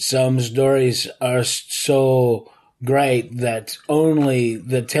 some stories are so great that only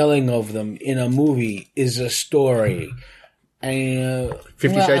the telling of them in a movie is a story. And,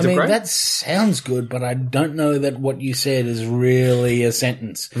 50 Shades of Grey? That sounds good, but I don't know that what you said is really a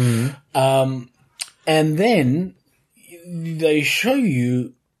sentence. Mm-hmm. And then they show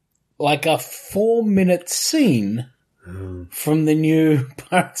you like a 4-minute scene from the new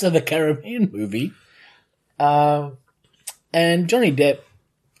Pirates of the Caribbean movie. And Johnny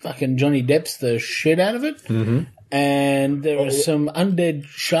Depp's the shit out of it. Mm-hmm. And there are some undead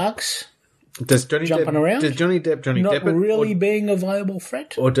sharks jumping around. Does Johnny Depp not it, really being a viable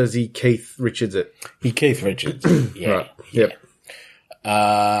threat? Or does he Keith Richards it? He Keith Richards. Yeah. Right. Yep.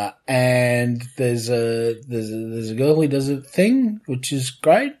 And there's a girl who does a thing, which is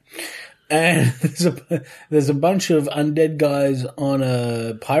great. And there's a bunch of undead guys on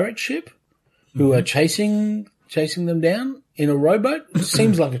a pirate ship who are chasing them down in a rowboat. It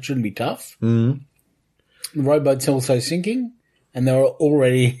seems like it shouldn't be tough. Mm-hmm. The rowboat's also sinking, and there are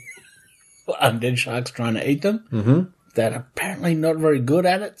already undead sharks trying to eat them. Mm-hmm. That are apparently not very good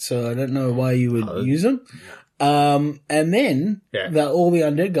at it, so I don't know why you would use them. And then all the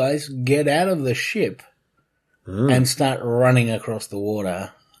undead guys get out of the ship and start running across the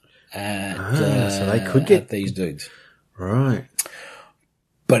water so they could get at these dudes. Right.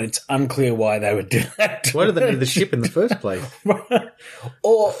 But it's unclear why they would do that. Why did they do the ship in the first place?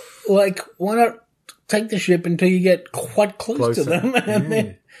 Or, like, why not take the ship until you get quite close to them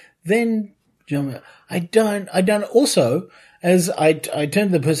and then jump out? I don't. Also, as I turned to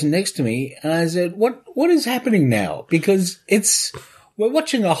the person next to me and I said, what is happening now? Because we're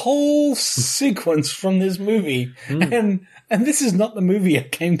watching a whole sequence from this movie and this is not the movie I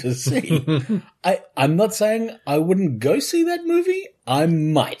came to see. I'm not saying I wouldn't go see that movie. I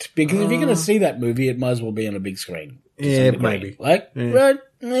might, because if you're going to see that movie, it might as well be on a big screen. Yeah, maybe. Like, I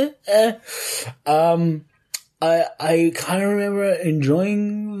kind of remember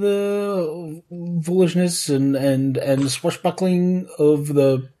enjoying the foolishness and swashbuckling of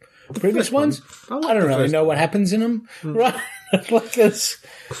the previous ones. I don't really know what happens in them, right? Like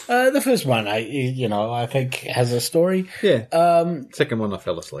the first one, I think has a story. Yeah. Second one, I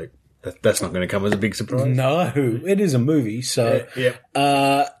fell asleep. That's not going to come as a big surprise. No, it is a movie. So,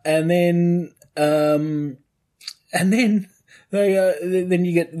 and then then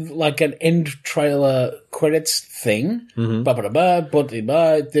you get like an end trailer credits thing. Javier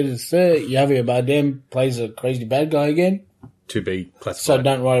Bardem plays a crazy bad guy again. To be classified. So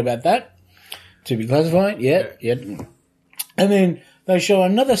don't worry about that. To be classified, yeah. And then they show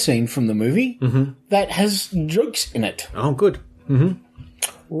another scene from the movie that has jokes in it. Oh, good.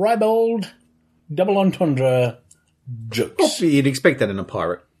 Ribald, double entendre jokes. Oh, you'd expect that in a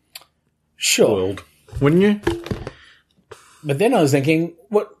pirate Sure. world, wouldn't you? But then I was thinking,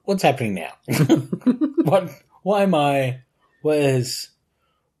 what's happening now? Why am I, now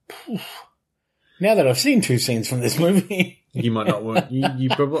that I've seen two scenes from this movie. You might not want, you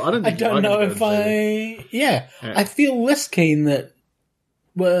probably, I don't know if I feel less keen that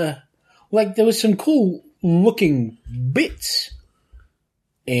there was some cool looking bits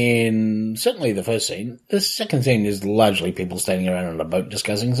in certainly the first scene. The second scene is largely people standing around on a boat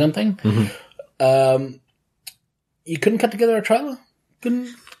discussing something. You couldn't cut together a trailer? Couldn't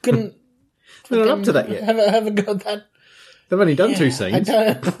They're not up to that yet. Have a go at that? They've only done two scenes. I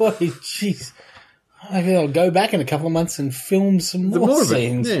don't, jeez. I think I'll go back in a couple of months and film some more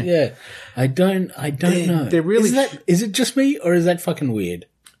scenes. Yeah. I don't know. They're really... Is it just me or is that fucking weird?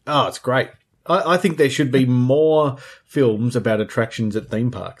 Oh, it's great. I think there should be more films about attractions at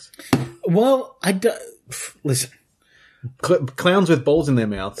theme parks. Well, I don't... Listen. Clowns with balls in their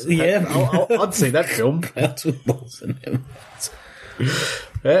mouths. Yeah. I'd see that film. Clowns with balls in their mouths.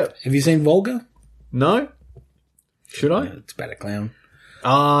 Yeah. Have you seen Volga? No. Should I? It's about a clown.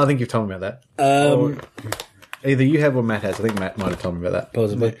 I think you've told me about that. Either you have or Matt has. I think Matt might have told me about that.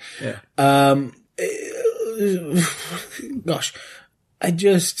 Possibly. Yeah. Gosh. I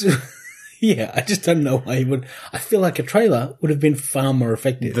just don't know why you would. I feel like a trailer would have been far more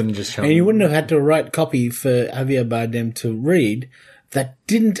effective. Than just showing. And you wouldn't have had to write copy for Javier Bardem to read that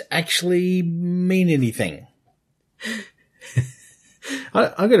didn't actually mean anything.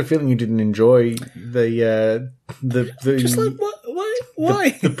 I got a feeling you didn't enjoy the Just like,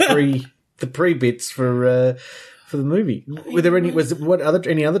 why? the pre bits for the movie. Were there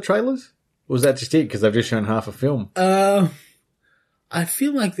any other trailers? Or was that just it? Because they've just shown half a film. I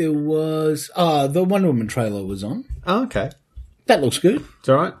feel like there was... the Wonder Woman trailer was on. Oh, okay. That looks good. It's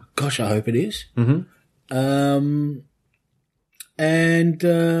all right. Gosh, I hope it is. Mm-hmm. And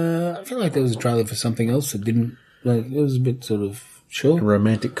I feel like there was a trailer for something else that didn't... it was a bit sort of... Sure. A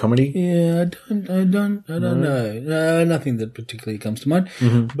romantic comedy? Yeah, I don't know. Nothing that particularly comes to mind.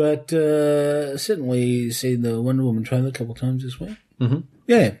 Mm-hmm. But certainly seen the Wonder Woman trailer a couple of times as well. Mm-hmm.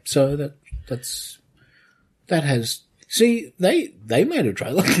 Yeah, so that has... See, they made a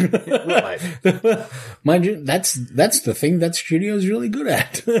trailer. Right. Mind you, that's the thing that studio's really good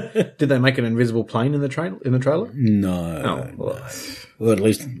at. Did they make an invisible plane in the trailer? No. Well, Well, at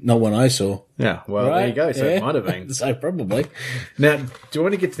least not one I saw. Yeah, well, Right? there you go. So Yeah. it might have been. So probably. Now, do you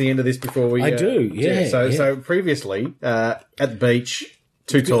want to get to the end of this before we... I do, yeah. So previously, at the beach,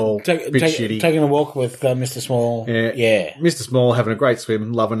 too tall, bit shitty. Taking a walk with Mr. Small. Yeah. Mr. Small having a great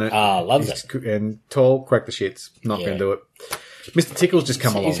swim, loving it. Loves it. And Tall, crack the shits. Not going to do it. Mr. Tickle's just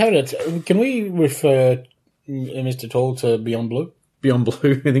come along. He's having can we refer Mr. Tall to Beyond Blue? Beyond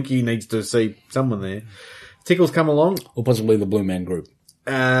Blue. I think he needs to see someone there. Tickle's come along. Or possibly the Blue Man Group.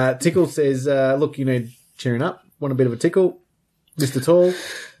 Tickle says, look, you need cheering up. Want a bit of a tickle? Mr. Tall?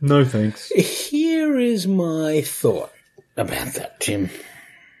 No, thanks. Here is my thought about that, Tim.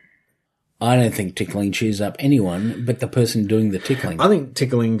 I don't think tickling cheers up anyone but the person doing the tickling. I think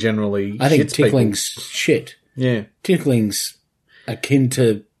tickling generally I think shits tickling's people. shit. Yeah. Tickling's akin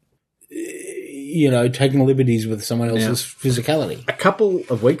to, taking liberties with someone else's physicality. A couple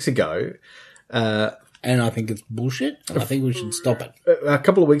of weeks ago, And I think it's bullshit, and I think we should stop it. a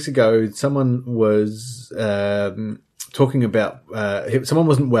couple of weeks ago, someone was talking about someone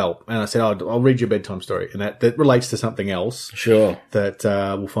wasn't well, and I said, I'll read you a bedtime story, and that relates to something else. Sure. That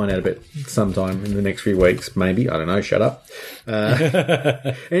we'll find out a bit sometime in the next few weeks, maybe. I don't know. Shut up.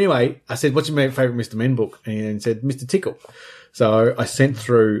 Anyway, I said, what's your favourite Mr. Men book? And he said, Mr. Tickle. So I sent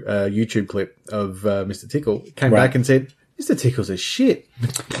through a YouTube clip of Mr. Tickle, came back and said, Mr. Tickle's a shit.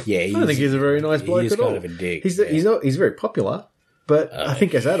 Yeah, I don't think he's a very nice bloke he's at all. kind of a dick. He's very popular, but I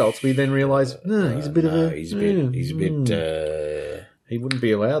think as adults we then realise, no, he's a bit of a... He's a bit... he wouldn't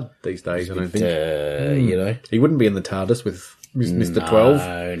be allowed these days, I don't think. He wouldn't be in the TARDIS with Mr.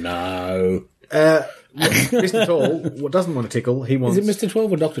 12. No. Mr. Tall doesn't want to tickle. He wants... Is it Mr.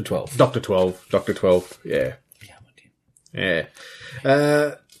 12 or Dr. 12? Dr. 12. Dr. 12, yeah. Yeah.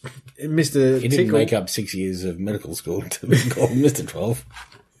 Mr. He didn't Tickle... make up 6 years of medical school to be called Mr. 12.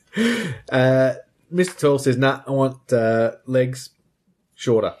 Mr. Tall says, nah, I want legs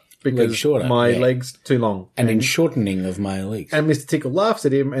shorter. Because Legs shorter, my yeah. legs too long. And in shortening of my legs. And Mr. Tickle laughs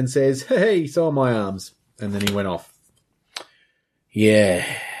at him and says, hey, so are my arms. And then he went off. Yeah.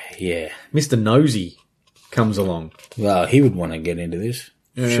 Mr. Nosy comes along. Well, he would want to get into this.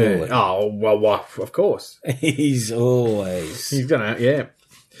 Surely. Oh, well, of course. He's always He's going to, yeah.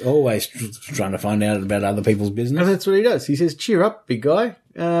 trying to find out about other people's business. And that's what he does. He says, cheer up, big guy.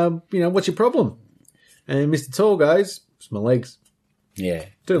 What's your problem? And Mr. Tall goes, it's my legs. Yeah.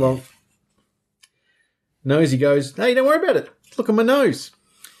 Too long. Nosy goes, hey, don't worry about it. Look at my nose.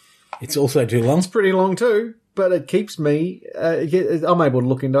 It's also too long. It's pretty long too, but it keeps me, I'm able to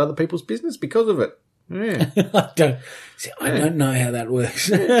look into other people's business because of it. Yeah. I don't know how that works.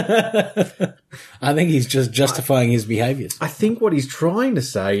 I think he's just justifying his behaviours. I think what he's trying to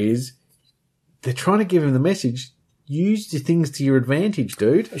say is they're trying to give him the message, use the things to your advantage,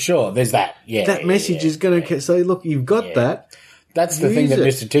 dude. Sure, there's that. Yeah. That message is going to say, look, you've got that. That's the thing Use that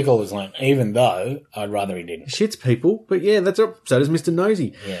it. Mr. Tickle was like, even though I'd rather he didn't. Shits people, but yeah, so does Mr.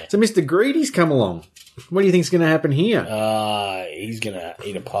 Nosy. Yeah. So Mr. Greedy's come along. What do you think's going to happen here? He's going to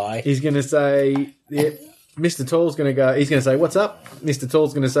eat a pie. He's going to say, yeah, Mr. Tall's going to go, he's going to say, what's up? Mr.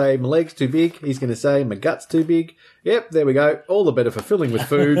 Tall's going to say, my leg's too big. He's going to say, my gut's too big. Yep, there we go. All the better for filling with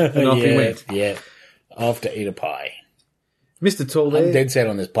food. And off he went. Yeah. Off to eat a pie. Mr. Tall there. I'm dead set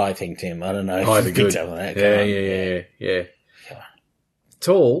on this pie thing, Tim. I don't know. Pies are you picked good. up on that. Yeah.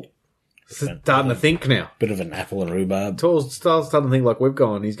 Tall, starting to think now. Bit of an apple and rhubarb. Tall's starting to think like we've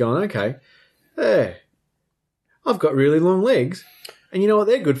gone. He's going, okay, yeah, I've got really long legs. And you know what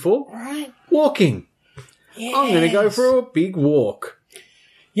they're good for? Right. Walking. Yes. I'm going to go for a big walk.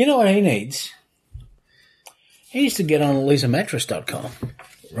 You know what he needs? He needs to get on lisamattress.com,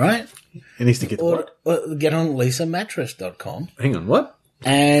 right? He needs to get Or what? get on lisamattress.com Hang on, what?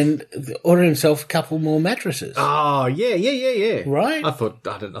 and order himself a couple more mattresses. Oh, yeah. Right? I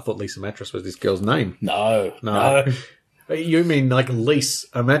thought Lisa Mattress was this girl's name. No. You mean like lease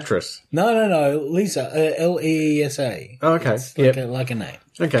a mattress? No. Lisa, Leesa. Oh, okay. It's like a name.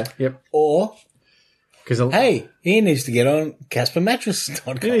 Okay. Yep. Or, Because hey, he needs to get on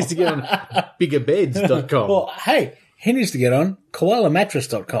CasperMattress.com. he needs to get on biggerbeds.com. Or, hey, he needs to get on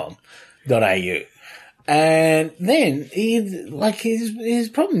koalamattress.com.au. And then his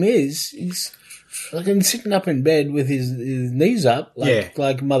problem is he's fucking sitting up in bed with his knees up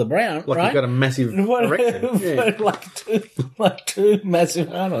like Mother Brown, Like right? you've got a massive erection. Yeah. like two massive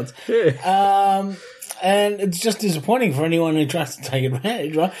hard-ons. Yeah. And it's just disappointing for anyone who tries to take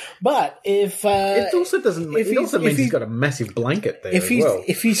advantage, right? But if It also doesn't. It also means he's got a massive blanket there as well.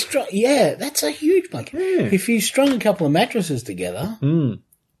 if he's strung, that's a huge blanket. Yeah. If he's strung a couple of mattresses together, well,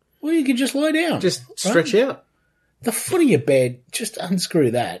 you could just lie down, Just stretch out. the foot of your bed. Just unscrew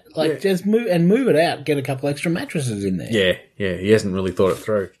that, just move it out. Get a couple extra mattresses in there. Yeah. He hasn't really thought it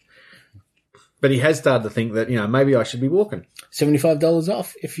through, but he has started to think that maybe I should be walking. $75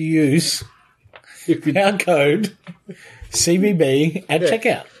 off if you use our code CBB at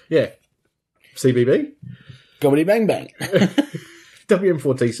checkout. Yeah. CBB. Gobbity bang bang.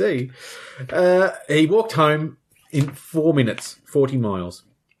 WM4TC. He walked home in 4 minutes, 40 miles.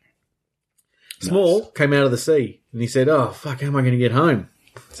 Small came out of the sea and he said, oh, fuck, how am I going to get home?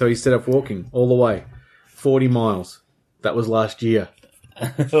 So he set up walking all the way, 40 miles. That was last year.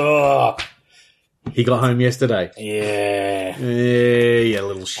 Oh, He got home yesterday. Yeah. Yeah,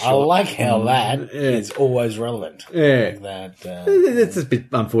 little shit. I like how that is always relevant. Yeah. Like that. That's a bit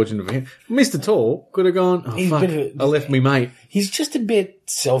unfortunate for him. Mr. Tall could have gone, oh, He's fuck, a bit of I left me mate. He's just a bit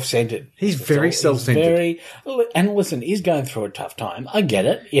self-centered. He's very self-centered. And listen, he's going through a tough time. I get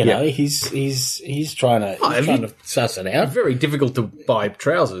it. You know, he's trying to suss it out. Very difficult to buy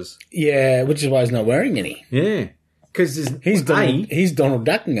trousers. Yeah, which is why he's not wearing any. Yeah. Because He's Donald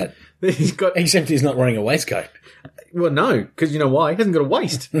Ducking it. he's got, Except he's not wearing a waistcoat. well, no, because you know why? He hasn't got a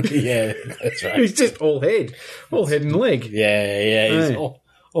waist. Yeah, that's right. He's just all head and leg. Yeah. He's Hey. all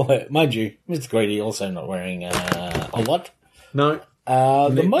mind you, Mr. Greedy also not wearing a lot. No.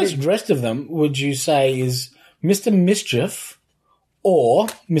 The most dressed of them, would you say, is Mr. Mischief or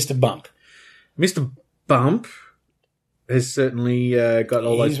Mr. Bump? Mr. Bump has certainly got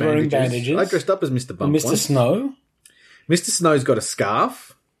all He's those wearing bandages. bandages. I dressed up as Mr. Bump Mr. once. Snow Mr. Snow's got a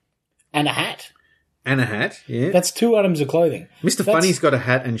scarf and a hat. and a hat. Yeah. That's 2 items of clothing. Mr. Funny's got a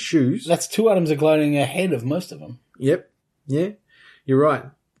hat and shoes. That's 2 items of clothing ahead of most of them. Yep. Yeah. You're right.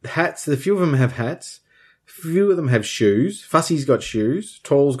 Hats. A few of them have hats. A few of them have shoes. Fussy's got shoes.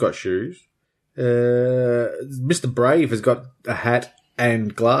 Tall's got shoes. Mr. Brave has got a hat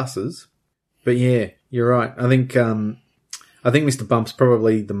and glasses. But yeah, you're right. I think Mr. Bump's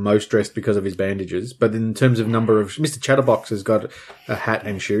probably the most dressed because of his bandages. But in terms of number of, Mr. Chatterbox has got a hat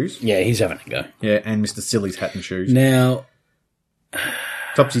and shoes. Yeah, he's having a go. Yeah, and Mr. Silly's hat and shoes. Now,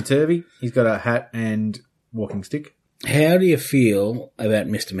 Topsy Turvy, he's got a hat and walking stick. how do you feel about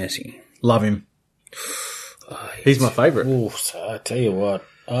Mr. Messy? Love him. He's my favourite. Oh, I tell you what,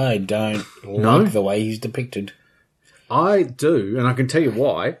 I don't like the way he's depicted. I do, and I can tell you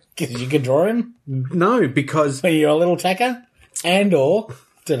why. Because you could draw him No, because when you're a little tacker and or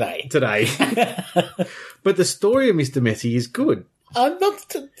today. today. But the story of Mr. Messy is good. I'm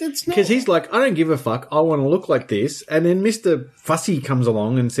not, it's not. Because he's like, I don't give a fuck. I want to look like this. And then Mr. Fussy comes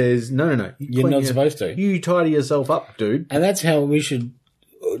along and says, no. You're not supposed to. You tidy yourself up, dude. And that's how we should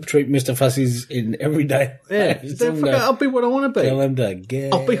treat Mr. Fussies in everyday Yeah. life. So I'll be what I want to Tell be. him to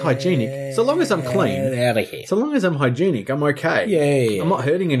get I'll be hygienic. So long as I'm clean. out of here. So long as I'm hygienic, I'm okay. Yeah. I'm not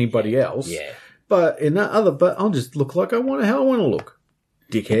hurting anybody else. Yeah. But I'll just look like how I want to look.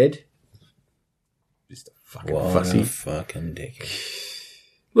 Dickhead. Just a fucking What fussy. a fucking dick.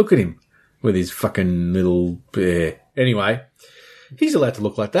 Look at him with his fucking little. Anyway, he's allowed to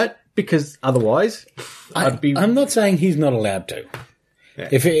look like that because otherwise, I'm not saying he's not allowed to.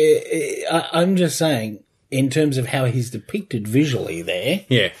 Yeah. I'm just saying, in terms of how he's depicted visually there,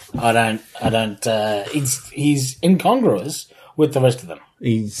 Yeah, I don't. He's incongruous with the rest of them.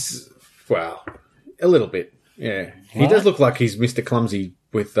 he's a little bit. Yeah, he Right. does look like he's Mr. Clumsy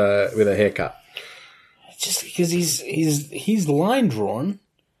with a haircut. Just because he's line drawn.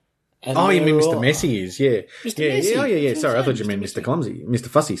 And Oh, you mean they're Mr. all- Messy is? Yeah, Mr. yeah, Messy. yeah. Oh, yeah, yeah. That's Sorry, I what I'm thought you saying, meant Mr. Mr. Clumsy, Mr.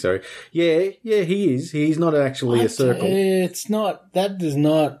 Fussy. Sorry. Yeah, he is. He's not actually a circle. It's not. That does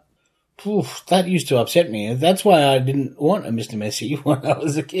not. Oof, that used to upset me. That's why I didn't want a Mr. Messy when I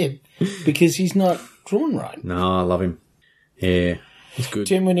was a kid, because he's not drawn right. No, I love him. Yeah, he's good.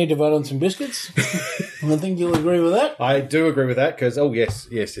 Tim, we need to vote on some biscuits. I think you'll agree with that. I do agree with that because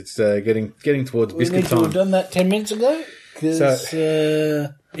yes, it's getting towards We biscuit need to have time. done that 10 minutes ago, because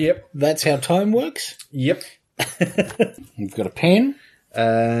Yep, that's how time works. yep. You've got a pen.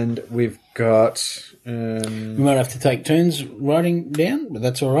 And we've got. We might have to take turns writing down, but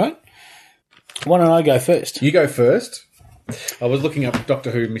that's all right. Why don't I go first? You go first. I was looking up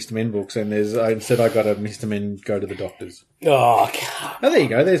Doctor Who Mr. Men books, and I said I got a Mr. Men go to the doctors. Oh, God. Oh, there you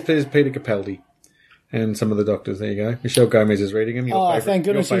go. There's Peter Capaldi and some of the doctors. There you go. Michelle Gomez is reading them. Your favourite- Thank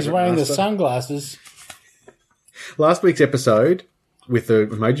goodness your he's favourite wearing the master. sunglasses. Last week's episode with the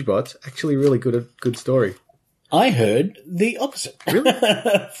emoji bots actually really good story. I heard the opposite. Really?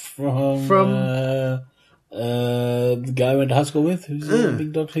 From the guy I went to high school with, who's a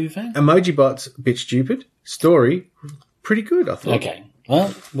big Doctor Who fan. Emoji bots, bit stupid. Story, pretty good. I thought. Okay,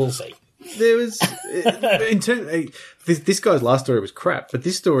 well, we'll see. There was this guy's last story was crap, but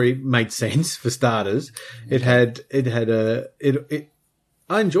this story made sense for starters. I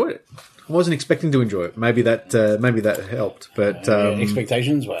enjoyed it. I wasn't expecting to enjoy it. Maybe that helped, but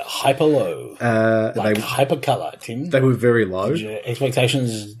Expectations were hyper low, like hyper color. Tim, they were very low. your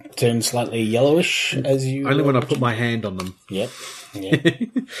expectations turned slightly yellowish as you. Only when I put my hand on them. Yep.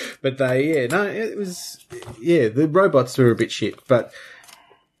 But the robots were a bit shit, but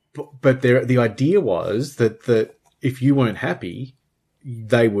the idea was that if you weren't happy,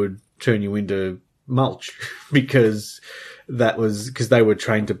 they would turn you into mulch because they were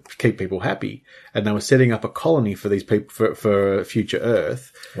trained to keep people happy, and they were setting up a colony for these people for future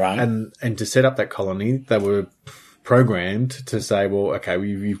Earth. Right. And to set up that colony, they were programmed to say, well, okay,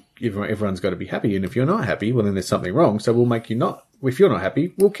 everyone's got to be happy, and if you're not happy, well, then there's something wrong. So we'll make you not. If you're not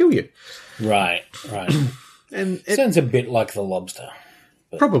happy, we'll kill you. Right. And Sounds a bit like the lobster.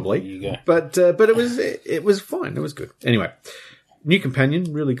 Probably, there you go. but it was fine. It was good. Anyway, new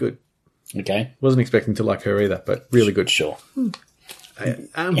companion, really good. Okay. Wasn't expecting to like her either, but really good. Sure.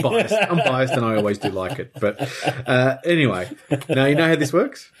 I'm biased. And I always do like it. But anyway, now you know how this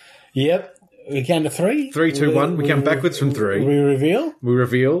works. Yep. We count to 3. 3, 2, 1. We count backwards from 3. We reveal. We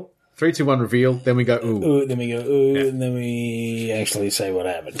reveal. 3, 2, 1. Reveal. Then we go ooh. Ooh, then we go ooh, and then we actually say what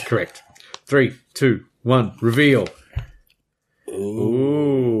happened. Correct. 3, 2, 1. Reveal.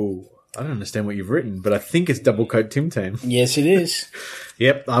 Ooh. I don't understand what you've written, but I think it's Double Coat Tim Tam. Yes, it is.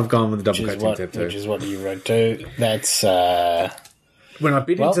 Yep, I've gone with the Double Coat Tim Tam too. Which is what you wrote too. That's when I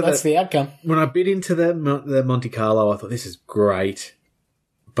bit into that's the outcome. When I bit into the Monte Carlo, I thought this is great,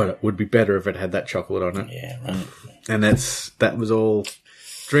 but it would be better if it had that chocolate on it. Yeah, right. And that was all.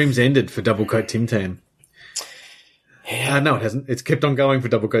 Dreams ended for Double Coat Tim Tam. Yeah. No, it hasn't. It's kept on going for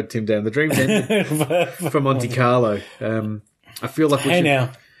Double Coat Tim Tam. The dreams ended for Monte Carlo. I feel like we should.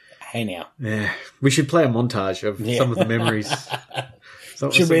 Hey now. Yeah, we should play a montage of some of the memories.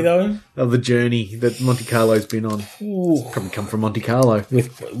 Should we though? Of the journey that Monte Carlo's been on. Ooh. Probably come from Monte Carlo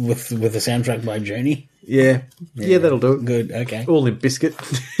with a soundtrack by Journey. Yeah, that'll do it. Good. Okay. All Limp Bizkit.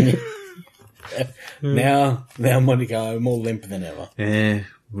 Now Monte Carlo more limp than ever. Yeah,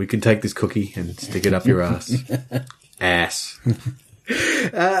 we can take this cookie and stick it up your ass. Ass.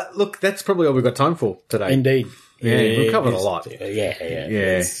 Look, that's probably all we've got time for today. Indeed. Yeah, we've covered a lot.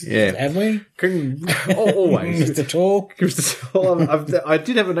 Yeah. Have we? Always. Mr. Tall. Mr. Tall. I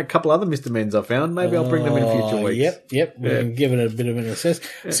did have a couple other Mr. Men's I found. Maybe I'll bring them in future weeks. Yep. We can give it a bit of an assess.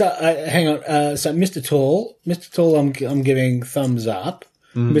 So, hang on. So, Mr. Tall, I'm giving thumbs up.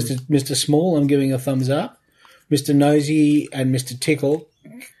 Mr. Small, I'm giving a thumbs up. Mr. Nosy and Mr. Tickle,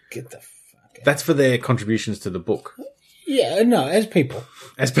 get the fuck out. That's for their contributions to the book. Yeah, no, as people.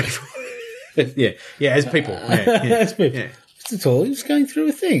 As people. As people. As people. Yeah. Mr. Tall, he was going through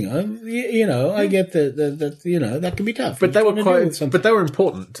a thing. I get that that can be tough. But they were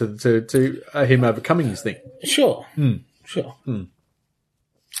important to him overcoming his thing. Sure. Sure.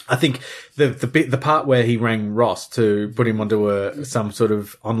 I think the part where he rang Ross to put him onto some sort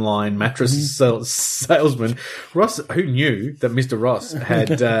of online mattress salesman. Ross, who knew that Mr. Ross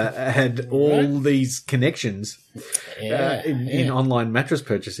had all these connections in online mattress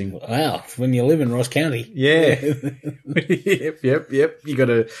purchasing. Wow, when you live in Ross County. Yeah. Yep. You got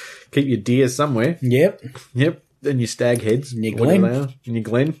to keep your deer somewhere. Yep. And your stag heads. And your Glen. And your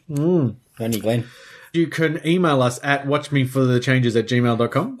Glen. And your Glen. You can email us at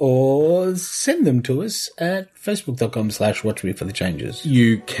watchmeforthechanges@gmail.com. Or send them to us at facebook.com/watchmeforthechanges.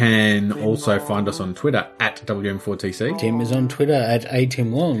 You can also find us on Twitter at WM4TC. Tim is on Twitter at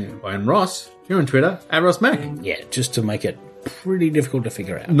atimlong. And Ross, you're on Twitter at Ross Mac. Yeah, just to make it pretty difficult to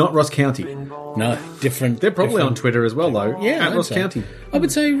figure out. Not Ross County. No, different. They're probably on Twitter as well, though. Yeah, at Ross County. I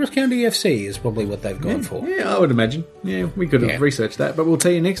would say Ross County FC is probably what they've gone for. Yeah, I would imagine. Yeah, we could have researched that, but we'll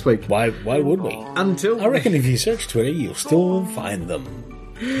tell you next week. Why would we? Until I reckon if you search Twitter, you'll still find them.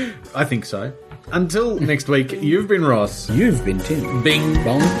 I think so. Until next week, you've been Ross. You've been Tim. Bing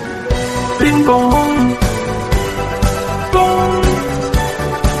bong. Bing bong. Bong.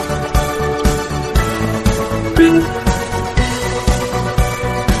 Bing.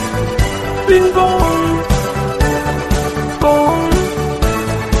 Bing bong. Bong.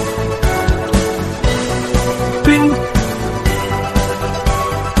 Bing.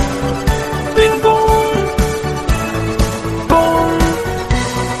 Bing bong. Bong.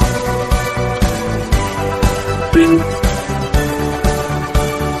 Bing.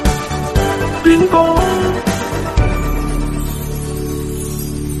 Bing bong.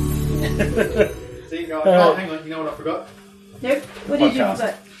 See, guys. Oh, hang on. You know what I forgot? Nope. What did you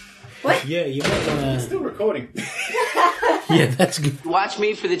forget? What? Yeah, you might want to... Still recording. Yeah, that's good. Watch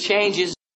me for the changes.